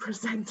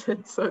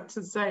underrepresented, so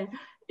to say,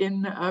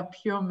 in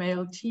pure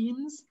male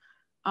teams.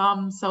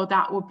 So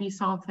that would be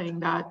something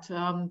that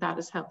that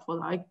is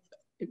helpful.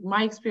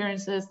 My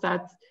experience is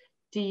that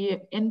the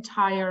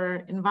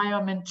entire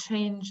environment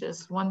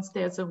changes once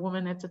there's a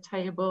woman at the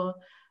table.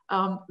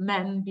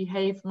 Men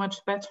behave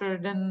much better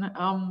than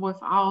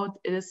without.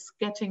 It is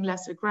getting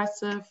less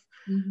aggressive.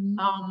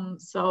 Mm-hmm.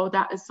 So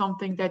that is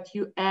something that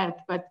you add,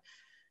 but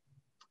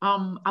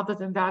other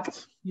than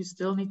that, you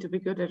still need to be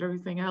good at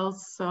everything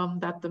else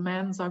that the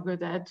men's are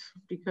good at,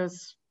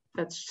 because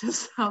that's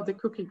just how the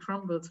cookie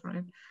crumbles,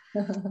 right?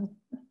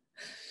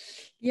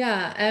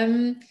 Yeah.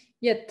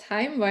 Yeah,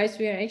 time-wise,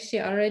 we are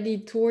actually already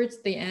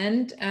towards the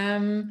end.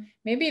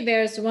 Maybe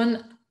there's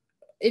one,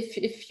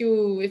 if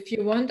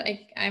you want,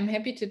 I'm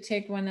happy to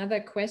take one other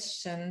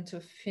question to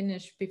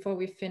finish before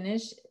we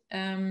finish.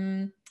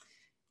 And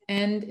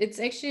it's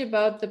actually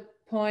about the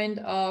point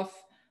of,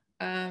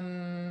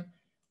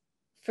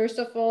 first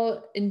of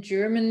all, in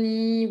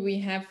Germany, we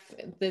have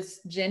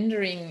this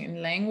gendering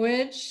in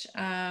language.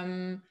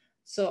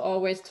 So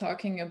always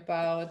talking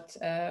about,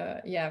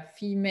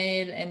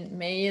 female and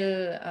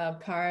male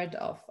part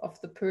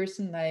of the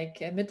person, like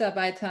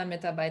Mitarbeiter,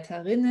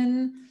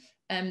 Mitarbeiterinnen.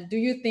 Do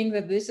you think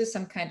that this is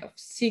some kind of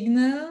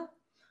signal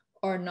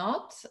or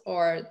not,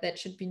 or that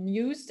should be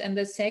used? And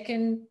the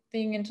second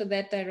thing into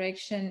that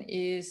direction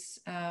is,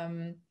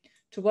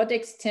 to what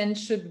extent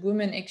should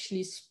women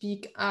actually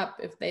speak up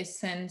if they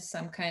sense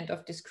some kind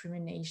of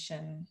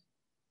discrimination?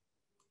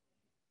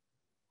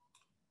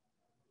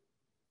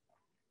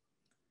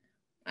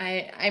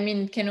 I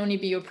mean, can only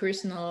be your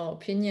personal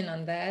opinion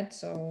on that.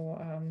 So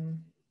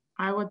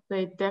I would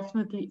say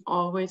definitely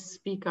always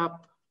speak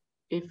up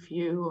if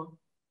you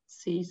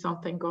see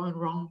something going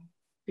wrong,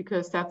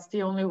 because that's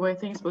the only way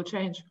things will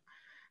change.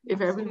 If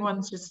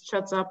everyone just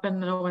shuts up and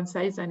no one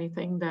says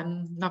anything,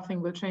 then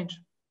nothing will change.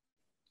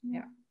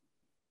 Yeah.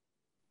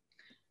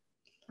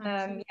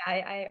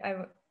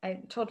 I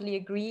totally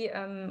agree.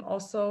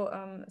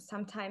 Also,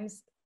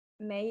 sometimes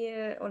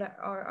male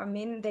or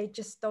men, they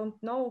just don't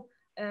know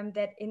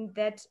that in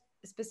that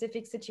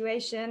specific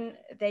situation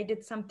they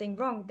did something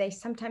wrong. They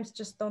sometimes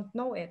just don't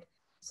know it.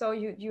 So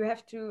you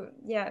have to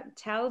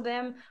tell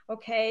them,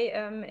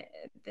 okay,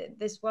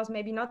 this was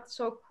maybe not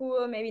so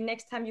cool. Maybe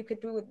next time you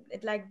could do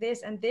it like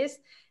this and this,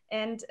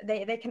 and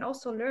they can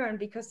also learn,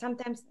 because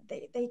sometimes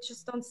they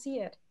just don't see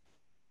it.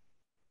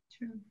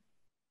 True.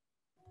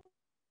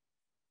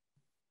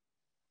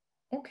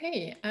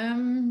 Okay,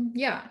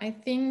 yeah, I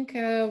think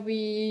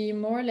we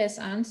more or less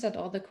answered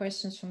all the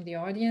questions from the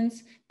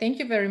audience. Thank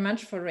you very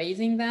much for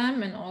raising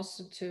them, and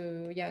also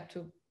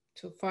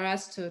for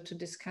us to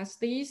discuss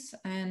these.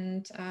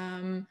 And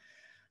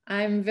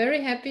I'm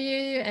very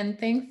happy and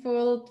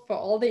thankful for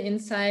all the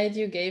insight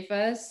you gave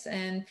us,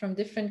 and from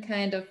different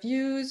kind of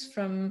views,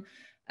 from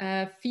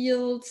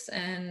fields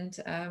and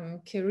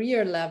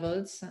career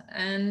levels.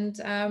 And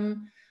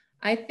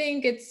I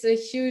think it's a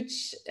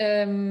huge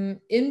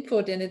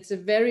input, and it's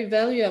very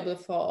valuable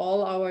for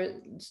all our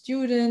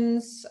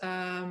students,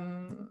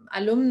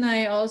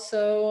 alumni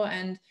also,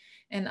 and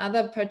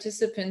other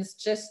participants,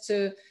 just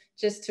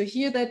to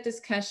hear that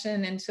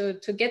discussion and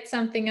to get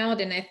something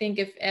out. And I think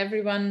if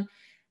everyone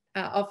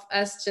of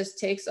us just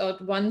takes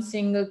out one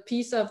single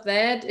piece of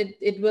that,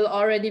 it will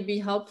already be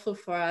helpful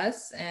for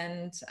us.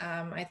 And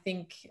I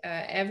think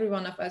every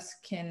one of us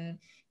can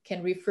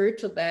refer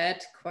to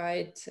that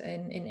quite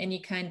in any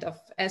kind of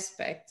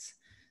aspects.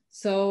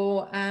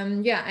 So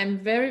yeah, I'm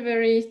very,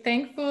 very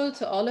thankful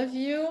to all of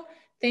you.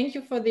 Thank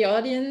you for the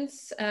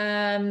audience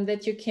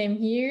that you came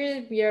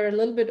here. We are a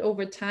little bit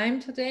over time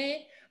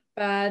today,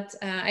 but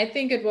I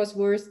think it was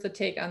worth to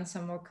take on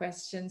some more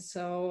questions.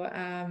 So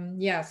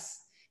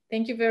yes,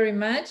 thank you very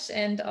much.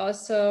 And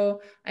also,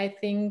 I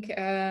think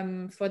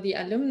for the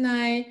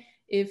alumni,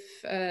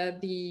 if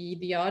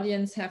the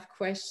audience have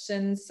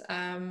questions,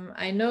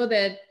 I know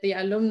that the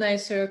alumni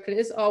circle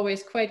is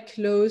always quite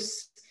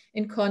close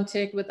in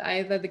contact with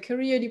either the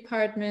career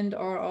department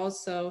or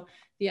also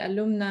the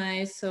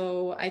alumni.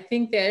 So I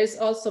think there is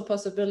also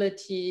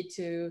possibility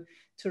to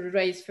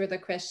raise further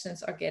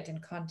questions or get in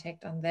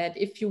contact on that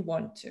if you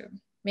want to.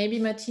 Maybe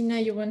Martina,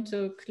 you want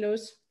to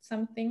close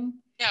something?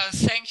 Yeah,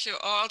 thank you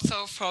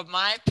also from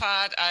my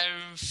part. I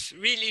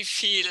really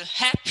feel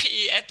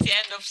happy at the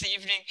end of the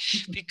evening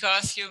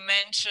because you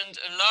mentioned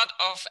a lot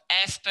of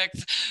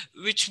aspects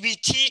which we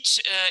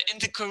teach in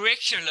the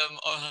curriculum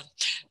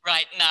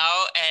right now.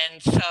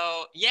 And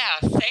so, yeah,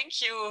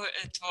 thank you.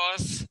 It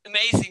was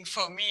amazing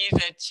for me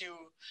that you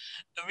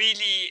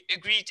really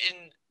agreed in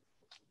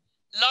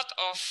a lot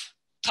of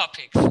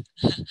topics.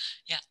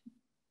 Yeah,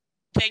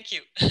 thank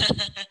you.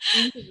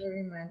 Thank you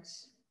very much.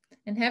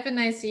 And have a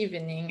nice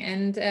evening.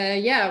 And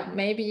yeah,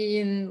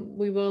 maybe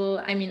we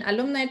will, I mean,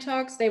 alumni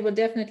talks, they will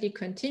definitely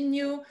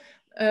continue.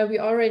 We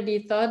already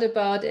thought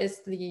about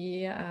is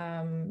the,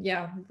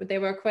 yeah,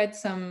 there were quite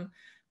some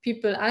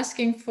people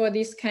asking for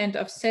this kind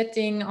of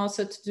setting,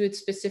 also to do it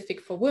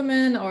specific for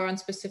women or on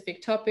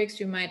specific topics.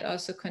 We might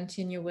also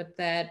continue with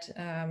that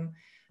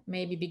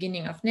maybe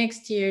beginning of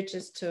next year,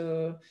 just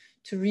to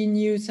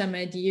renew some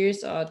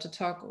ideas or to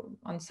talk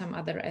on some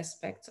other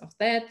aspects of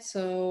that.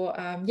 So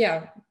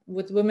yeah,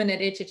 with Women at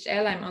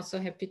HHL, I'm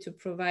also happy to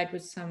provide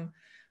with some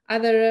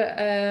other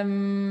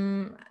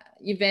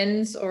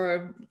events,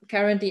 or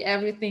currently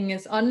everything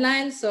is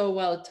online. So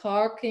while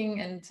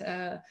talking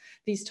and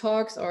these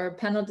talks or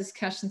panel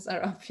discussions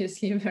are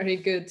obviously a very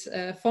good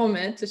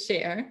format to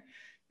share.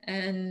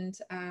 And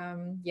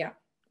yeah,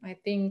 I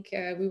think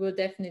we will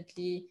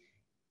definitely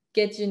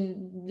let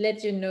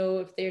you know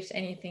if there's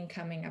anything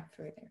coming up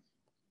further.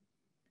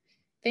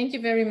 Thank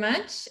you very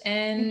much,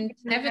 and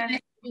have a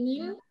nice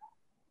evening.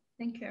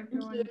 Thank you,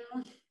 everyone.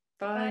 Thank you.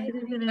 Bye.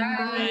 Good evening.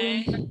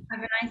 Bye.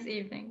 Have a nice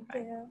evening.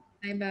 Bye.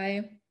 Bye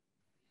bye.